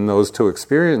difference in those two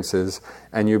experiences,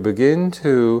 and you begin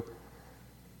to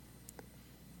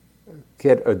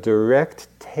get a direct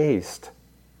taste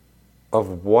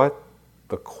of what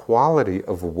the quality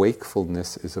of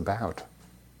wakefulness is about.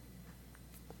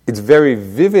 It's very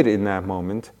vivid in that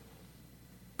moment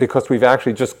because we've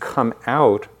actually just come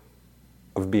out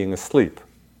of being asleep.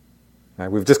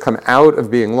 Right? We've just come out of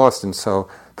being lost, and so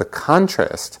the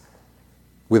contrast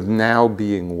with now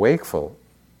being wakeful,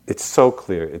 it's so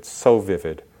clear, it's so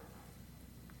vivid.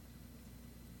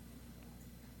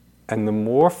 And the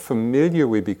more familiar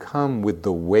we become with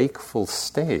the wakeful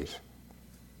state,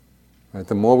 right,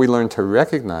 the more we learn to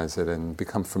recognize it and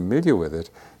become familiar with it,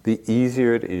 the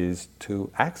easier it is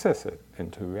to access it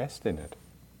and to rest in it.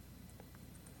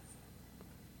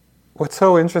 What's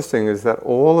so interesting is that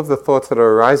all of the thoughts that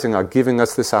are arising are giving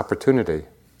us this opportunity.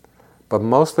 But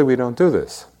mostly we don't do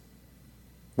this.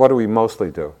 What do we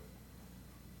mostly do?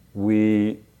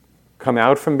 We come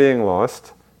out from being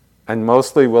lost, and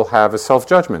mostly we'll have a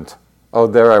self-judgment. Oh,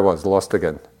 there I was, lost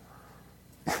again.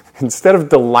 Instead of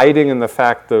delighting in the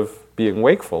fact of being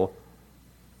wakeful,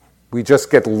 we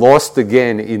just get lost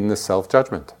again in the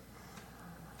self-judgment.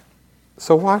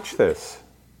 So watch this.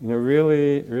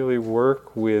 Really, really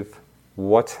work with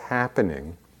what's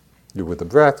happening. You're with the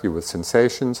breath, you're with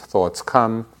sensations, thoughts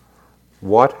come.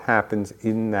 What happens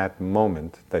in that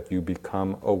moment that you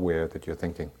become aware that you're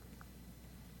thinking?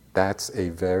 That's a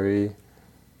very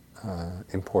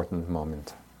important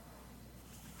moment.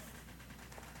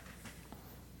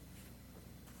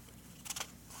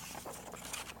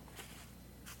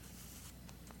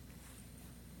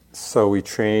 So we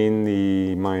train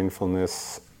the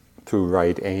mindfulness through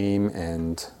right aim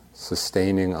and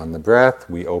sustaining on the breath.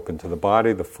 We open to the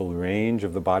body, the full range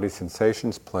of the body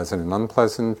sensations, pleasant and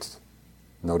unpleasant,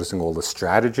 noticing all the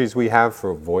strategies we have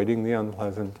for avoiding the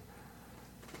unpleasant.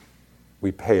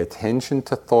 We pay attention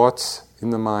to thoughts in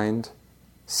the mind,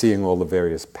 seeing all the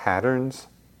various patterns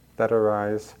that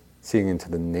arise, seeing into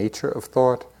the nature of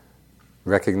thought,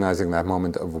 recognizing that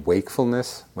moment of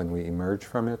wakefulness when we emerge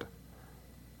from it.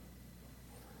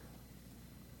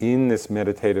 In this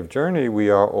meditative journey, we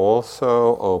are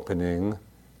also opening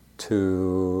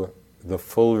to the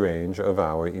full range of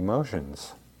our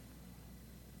emotions.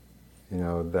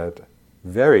 That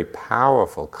very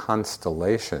powerful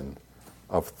constellation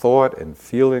of thought and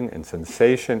feeling and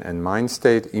sensation and mind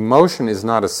state. Emotion is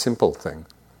not a simple thing.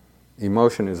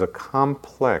 Emotion is a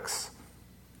complex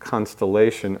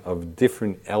constellation of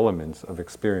different elements of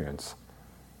experience.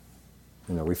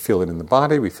 We feel it in the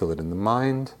body, we feel it in the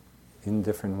mind, in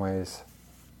different ways.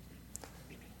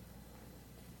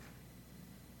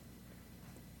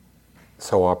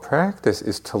 So our practice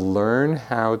is to learn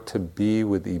how to be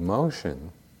with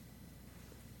emotion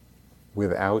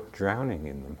without drowning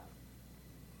in them,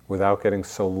 without getting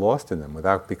so lost in them,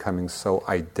 without becoming so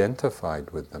identified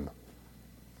with them.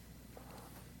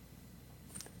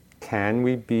 Can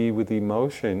we be with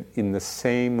emotion in the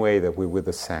same way that we're with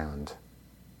a sound?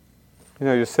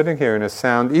 You're sitting here in a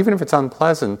sound, even if it's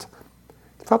unpleasant,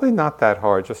 it's probably not that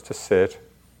hard just to sit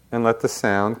and let the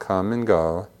sound come and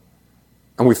go.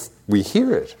 And we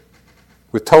hear it.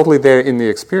 We're totally there in the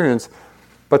experience,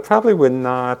 but probably we're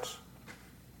not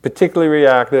particularly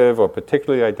reactive or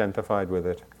particularly identified with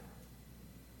it.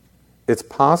 It's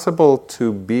possible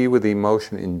to be with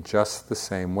emotion in just the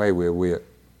same way, where we're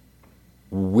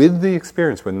with the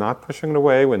experience. We're not pushing it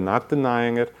away, we're not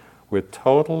denying it, we're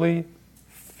totally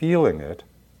feeling it,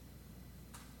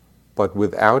 but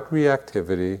without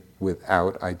reactivity,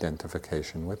 without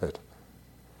identification with it.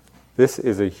 This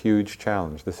is a huge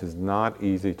challenge. This is not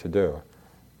easy to do,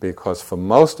 because for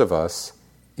most of us,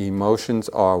 emotions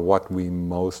are what we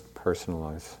most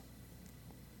personalize.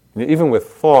 Even with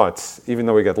thoughts, even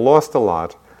though we get lost a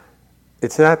lot,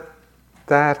 it's not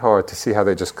that hard to see how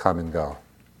they just come and go.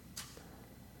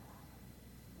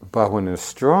 But when a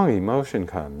strong emotion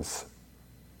comes,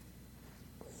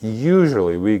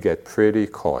 usually we get pretty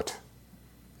caught.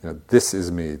 This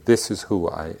is me, this is who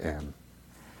I am.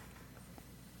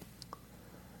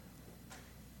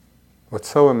 What's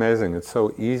so amazing, it's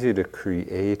so easy to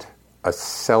create a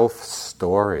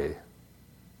self-story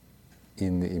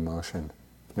in the emotion.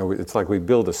 It's like we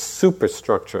build a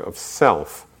superstructure of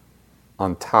self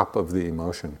on top of the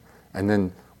emotion. And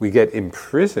then we get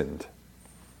imprisoned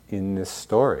in this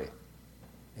story,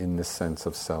 in this sense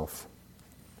of self.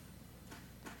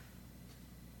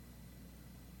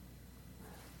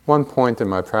 One point in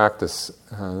my practice,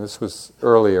 this was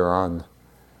earlier on,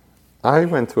 I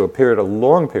went through a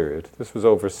long period, this was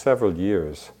over several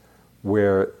years,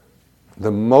 where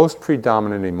the most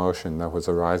predominant emotion that was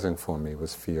arising for me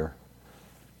was fear.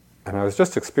 And I was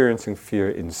just experiencing fear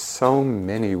in so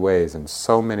many ways, in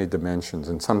so many dimensions.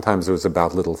 And sometimes it was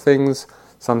about little things,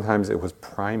 sometimes it was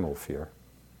primal fear.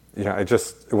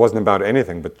 It wasn't about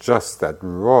anything, but just that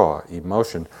raw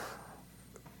emotion.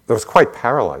 That was quite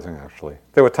paralyzing, actually.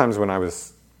 There were times when I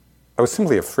was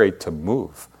simply afraid to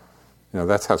move.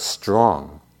 That's how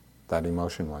strong that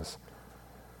emotion was.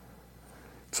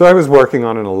 So I was working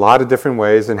on it in a lot of different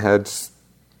ways and had,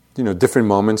 different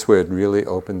moments where it really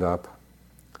opened up.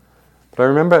 But I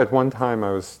remember at one time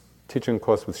I was teaching a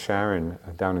course with Sharon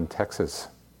down in Texas.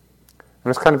 And I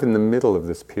was kind of in the middle of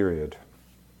this period.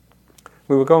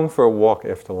 We were going for a walk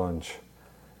after lunch.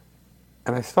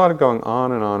 And I started going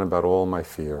on and on about all my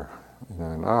fear.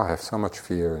 I have so much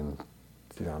fear, and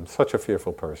I'm such a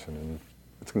fearful person, and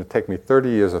it's going to take me 30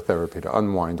 years of therapy to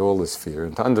unwind all this fear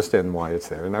and to understand why it's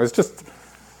there. And I was just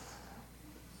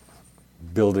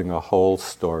building a whole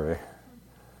story.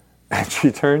 And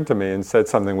she turned to me and said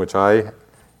something which I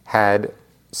had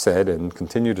said and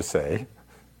continue to say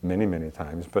many, many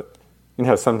times. But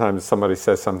sometimes somebody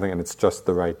says something and it's just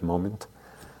the right moment.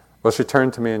 Well, she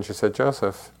turned to me and she said,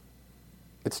 "Joseph,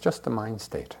 it's just a mind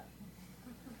state."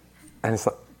 And it's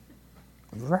like,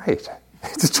 right,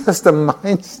 it's just a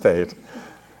mind state.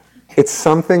 It's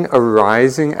something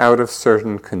arising out of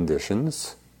certain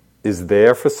conditions, is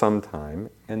there for some time,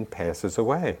 and passes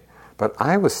away. But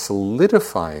I was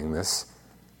solidifying this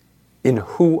in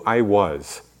who I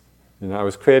was. I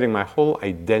was creating my whole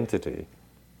identity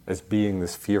as being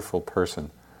this fearful person.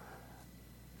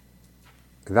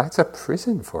 That's a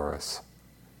prison for us.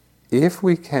 If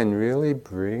we can really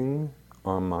bring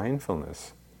our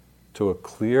mindfulness to a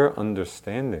clear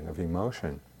understanding of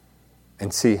emotion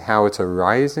and see how it's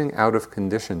arising out of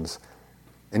conditions,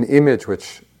 an image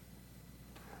which,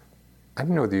 I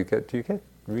don't know, do you get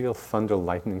real thunder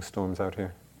lightning storms out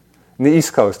here? In the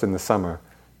East Coast in the summer,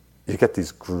 you get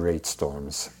these great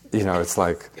storms. It's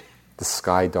like the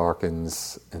sky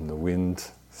darkens and the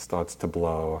wind starts to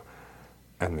blow,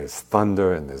 and there's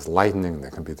thunder and there's lightning, and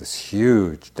there can be this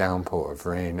huge downpour of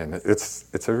rain, and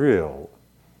it's a real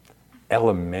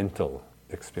elemental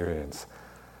experience.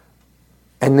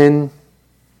 And then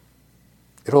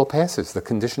it all passes. The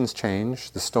conditions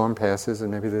change, the storm passes, and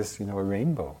maybe there's a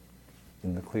rainbow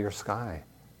in the clear sky.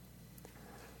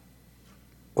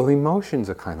 Well, emotions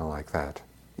are kind of like that.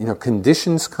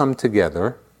 Conditions come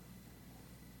together,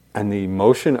 and the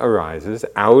emotion arises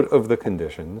out of the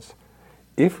conditions.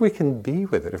 If we can be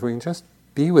with it, if we can just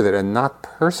be with it and not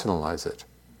personalize it,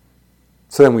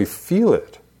 so then we feel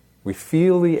it, we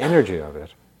feel the energy of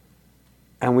it,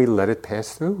 and we let it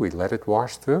pass through, we let it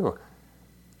wash through,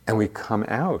 and we come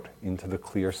out into the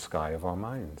clear sky of our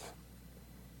minds.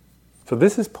 So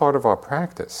this is part of our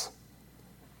practice,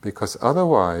 because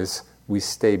otherwise we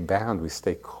stay bound, we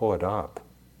stay caught up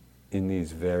in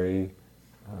these very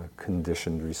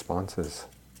conditioned responses.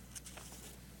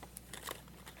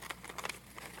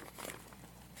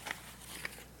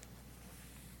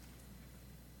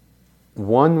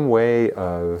 One way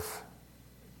of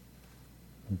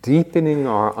deepening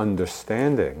our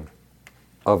understanding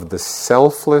of the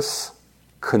selfless,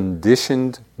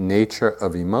 conditioned nature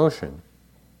of emotion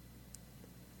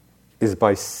is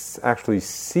by actually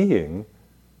seeing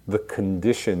the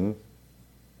condition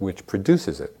which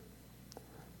produces it.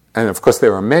 And of course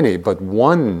there are many, but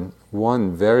one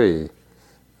very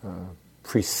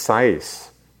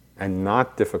precise and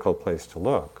not difficult place to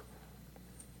look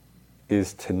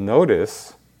is to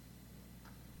notice,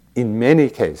 in many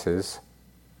cases,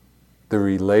 the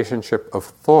relationship of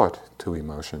thought to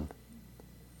emotion.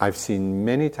 I've seen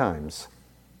many times,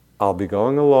 I'll be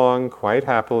going along quite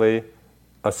happily,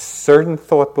 a certain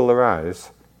thought will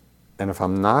arise, and if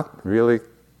I'm not really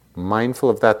mindful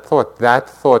of that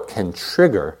thought can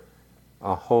trigger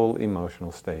a whole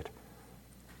emotional state.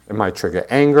 It might trigger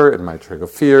anger, it might trigger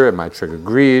fear, it might trigger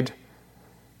greed.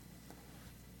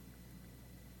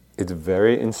 It's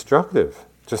very instructive.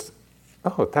 Just,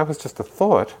 oh, that was just a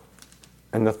thought.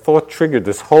 And the thought triggered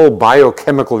this whole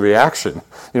biochemical reaction.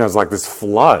 It's like this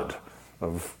flood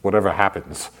of whatever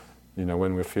happens,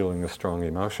 when we're feeling a strong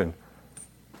emotion.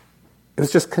 It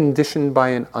was just conditioned by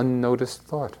an unnoticed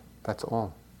thought. That's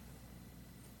all.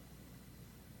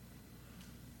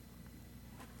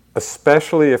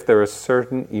 Especially if there are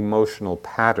certain emotional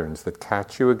patterns that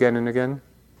catch you again and again,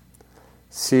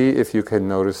 see if you can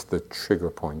notice the trigger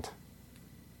point.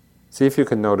 See if you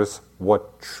can notice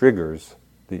what triggers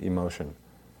the emotion.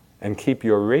 And keep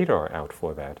your radar out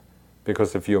for that.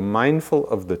 Because if you're mindful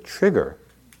of the trigger,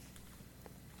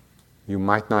 you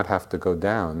might not have to go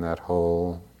down that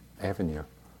whole avenue.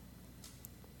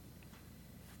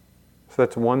 So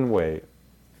that's one way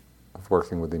of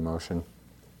working with emotion.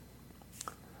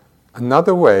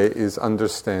 Another way is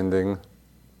understanding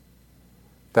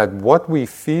that what we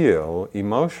feel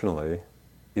emotionally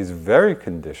is very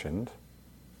conditioned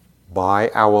by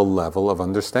our level of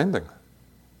understanding.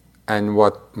 And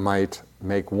what might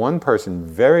make one person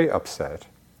very upset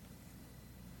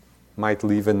might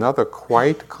leave another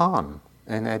quite calm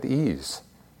and at ease.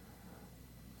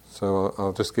 So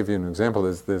I'll just give you an example.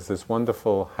 There's this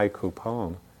wonderful haiku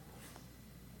poem.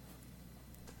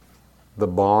 The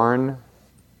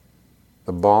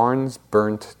barn's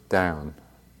burnt down.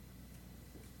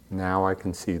 Now I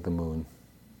can see the moon.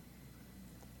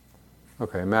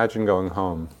 Okay, imagine going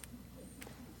home.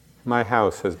 My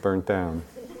house has burnt down.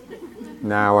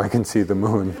 Now I can see the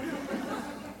moon.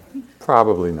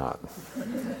 Probably not.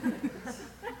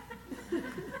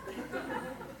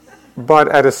 But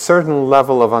at a certain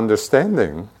level of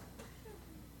understanding,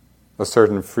 a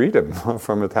certain freedom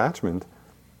from attachment,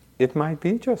 it might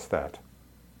be just that.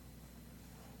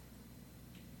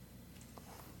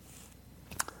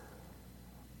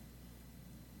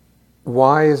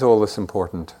 Why is all this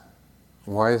important?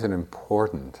 Why is it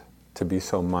important to be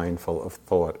so mindful of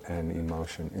thought and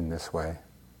emotion in this way?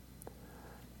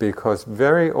 Because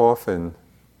very often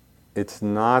it's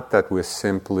not that we're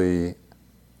simply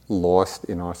lost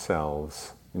in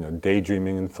ourselves,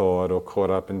 daydreaming in thought or caught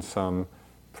up in some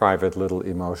private little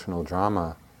emotional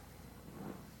drama.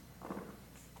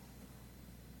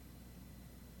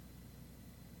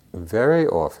 Very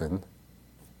often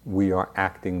we are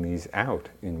acting these out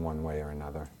in one way or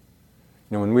another.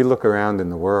 When we look around in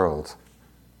the world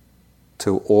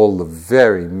to all the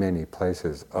very many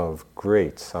places of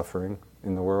great suffering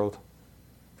in the world,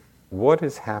 what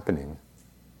is happening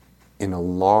in a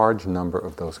large number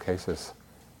of those cases?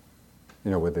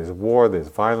 Where there's war, there's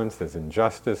violence, there's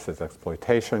injustice, there's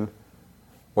exploitation.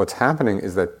 What's happening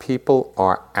is that people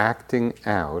are acting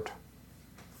out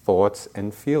thoughts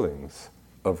and feelings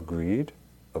of greed,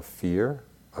 of fear,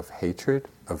 of hatred,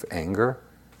 of anger.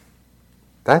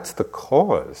 That's the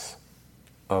cause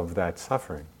of that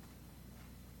suffering.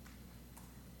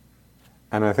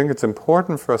 And I think it's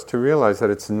important for us to realize that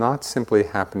it's not simply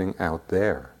happening out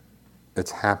there.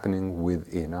 It's happening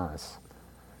within us.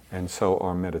 And so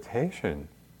our meditation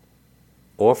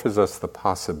offers us the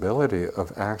possibility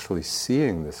of actually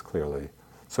seeing this clearly.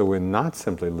 So we're not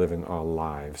simply living our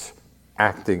lives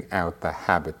acting out the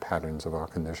habit patterns of our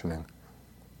conditioning.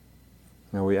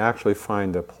 We actually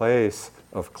find a place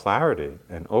of clarity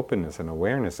and openness and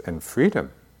awareness and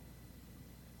freedom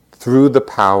through the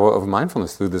power of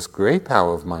mindfulness, through this great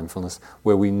power of mindfulness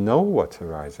where we know what's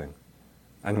arising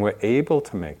and we're able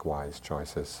to make wise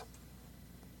choices.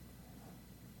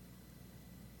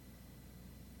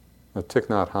 Thich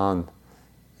Nhat Hanh,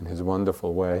 in his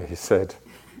wonderful way, he said,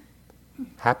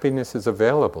 "Happiness is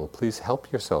available, please help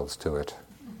yourselves to it."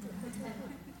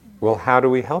 Well, how do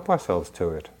we help ourselves to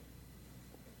it?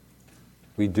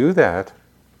 We do that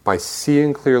by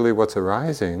seeing clearly what's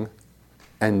arising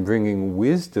and bringing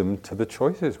wisdom to the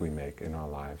choices we make in our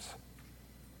lives.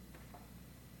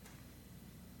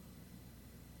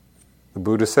 The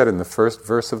Buddha said in the first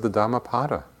verse of the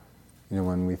Dhammapada,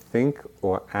 when we think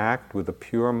or act with a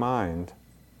pure mind,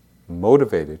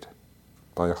 motivated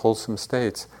by wholesome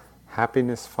states,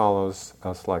 happiness follows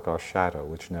us like our shadow,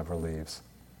 which never leaves.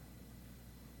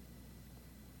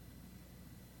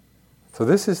 So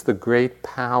this is the great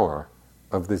power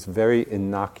of this very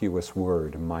innocuous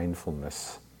word,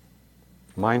 mindfulness.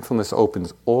 Mindfulness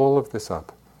opens all of this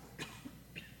up.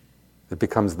 It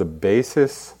becomes the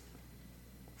basis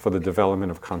for the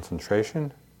development of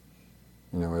concentration.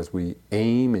 As we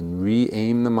aim and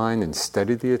re-aim the mind and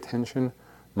steady the attention,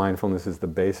 mindfulness is the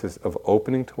basis of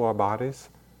opening to our bodies,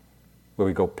 where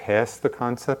we go past the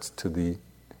concepts to the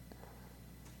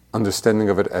understanding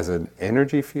of it as an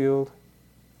energy field,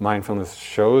 Mindfulness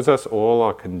shows us all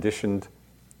our conditioned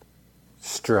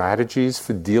strategies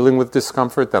for dealing with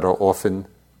discomfort that are often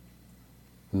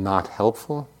not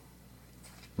helpful.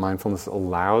 Mindfulness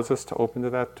allows us to open to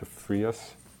that, to free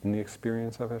us in the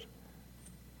experience of it.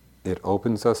 It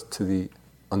opens us to the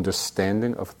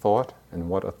understanding of thought and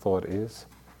what a thought is.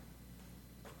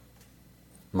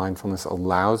 Mindfulness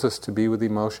allows us to be with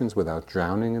emotions without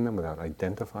drowning in them, without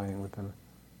identifying with them.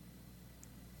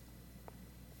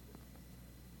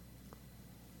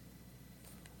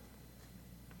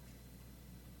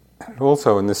 And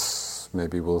also, and this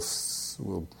maybe will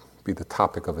be the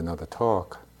topic of another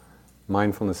talk,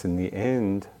 mindfulness in the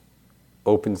end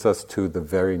opens us to the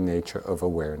very nature of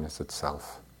awareness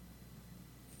itself.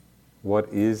 What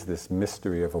is this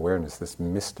mystery of awareness, this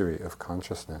mystery of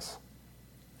consciousness?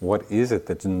 What is it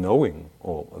that's knowing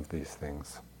all of these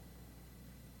things?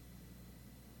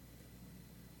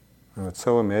 And it's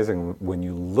so amazing, when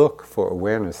you look for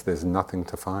awareness, there's nothing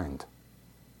to find.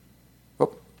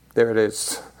 Oh, there it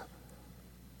is.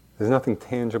 There's nothing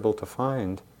tangible to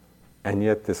find, and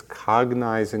yet this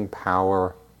cognizing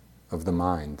power of the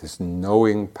mind, this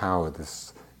knowing power,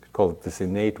 this, you could call it this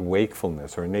innate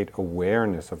wakefulness or innate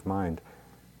awareness of mind,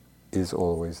 is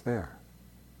always there.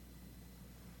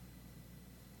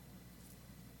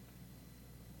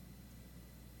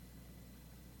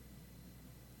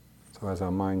 So as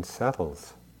our mind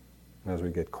settles, and as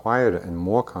we get quieter and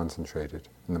more concentrated,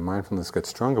 and the mindfulness gets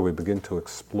stronger, we begin to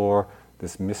explore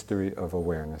this mystery of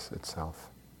awareness itself.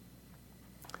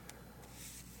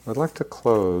 I'd like to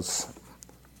close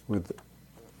with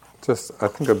just, I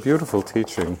think, a beautiful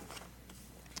teaching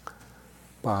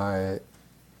by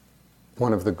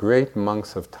one of the great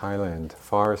monks of Thailand,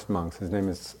 forest monks. His name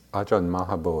is Ajahn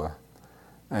Mahabua,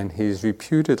 and he's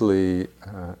reputedly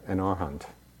an arhat,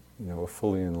 a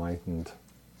fully enlightened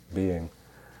being.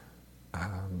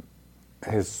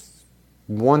 His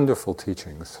wonderful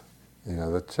teachings,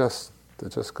 that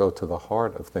just go to the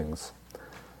heart of things.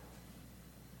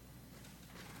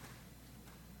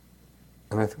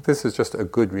 And I think this is just a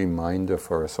good reminder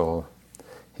for us all.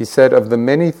 He said, of the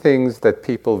many things that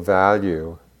people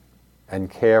value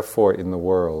and care for in the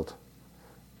world,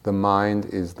 the mind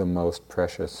is the most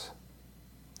precious.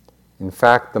 In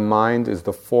fact, the mind is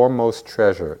the foremost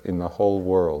treasure in the whole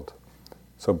world,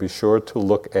 so be sure to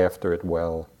look after it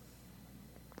well.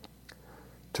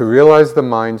 To realize the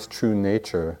mind's true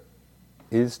nature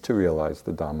is to realize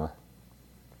the Dhamma.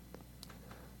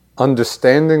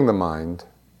 Understanding the mind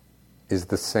is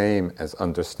the same as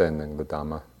understanding the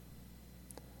Dhamma.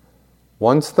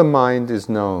 Once the mind is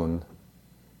known,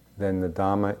 then the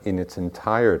Dhamma in its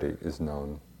entirety is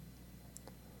known.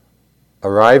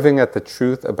 Arriving at the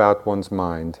truth about one's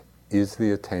mind is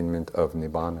the attainment of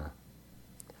Nibbana.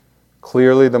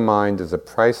 Clearly, the mind is a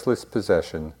priceless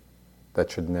possession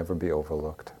that should never be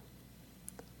overlooked.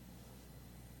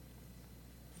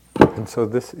 And so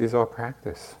this is our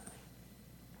practice.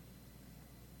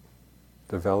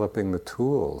 Developing the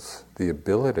tools, the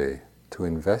ability to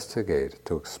investigate,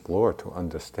 to explore, to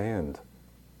understand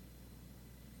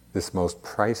this most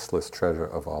priceless treasure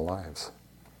of our lives.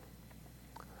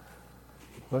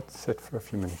 Let's sit for a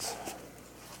few minutes.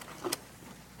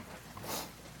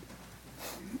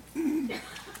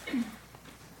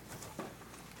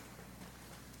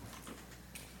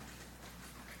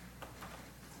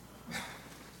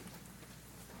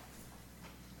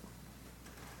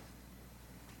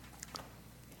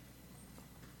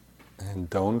 And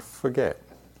don't forget,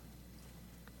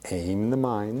 aim the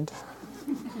mind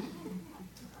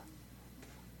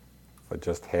for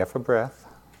just half a breath.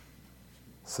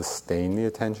 Sustain the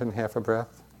attention half a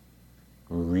breath.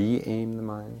 Re-aim the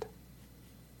mind.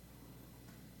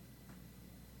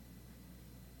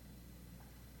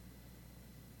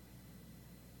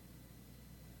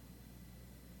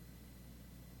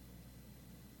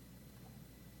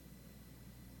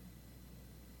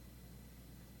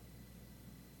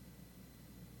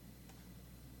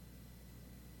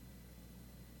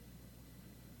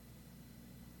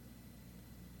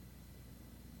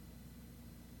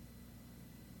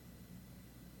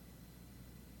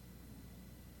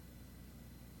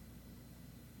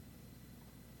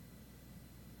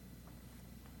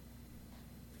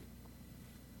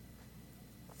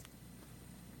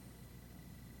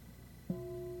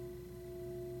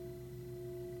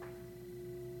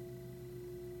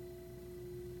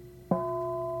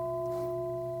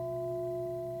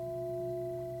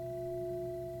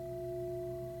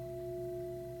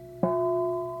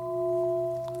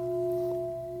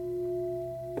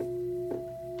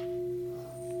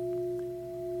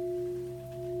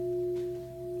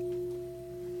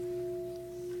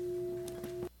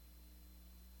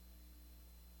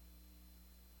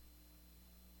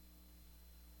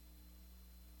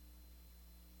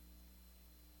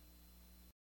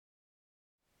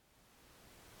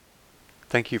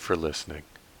 Thank you for listening.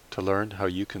 To learn how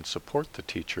you can support the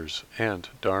teachers and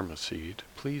Dharma Seed,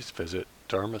 please visit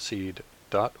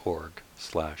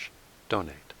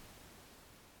dharmaseed.org/donate.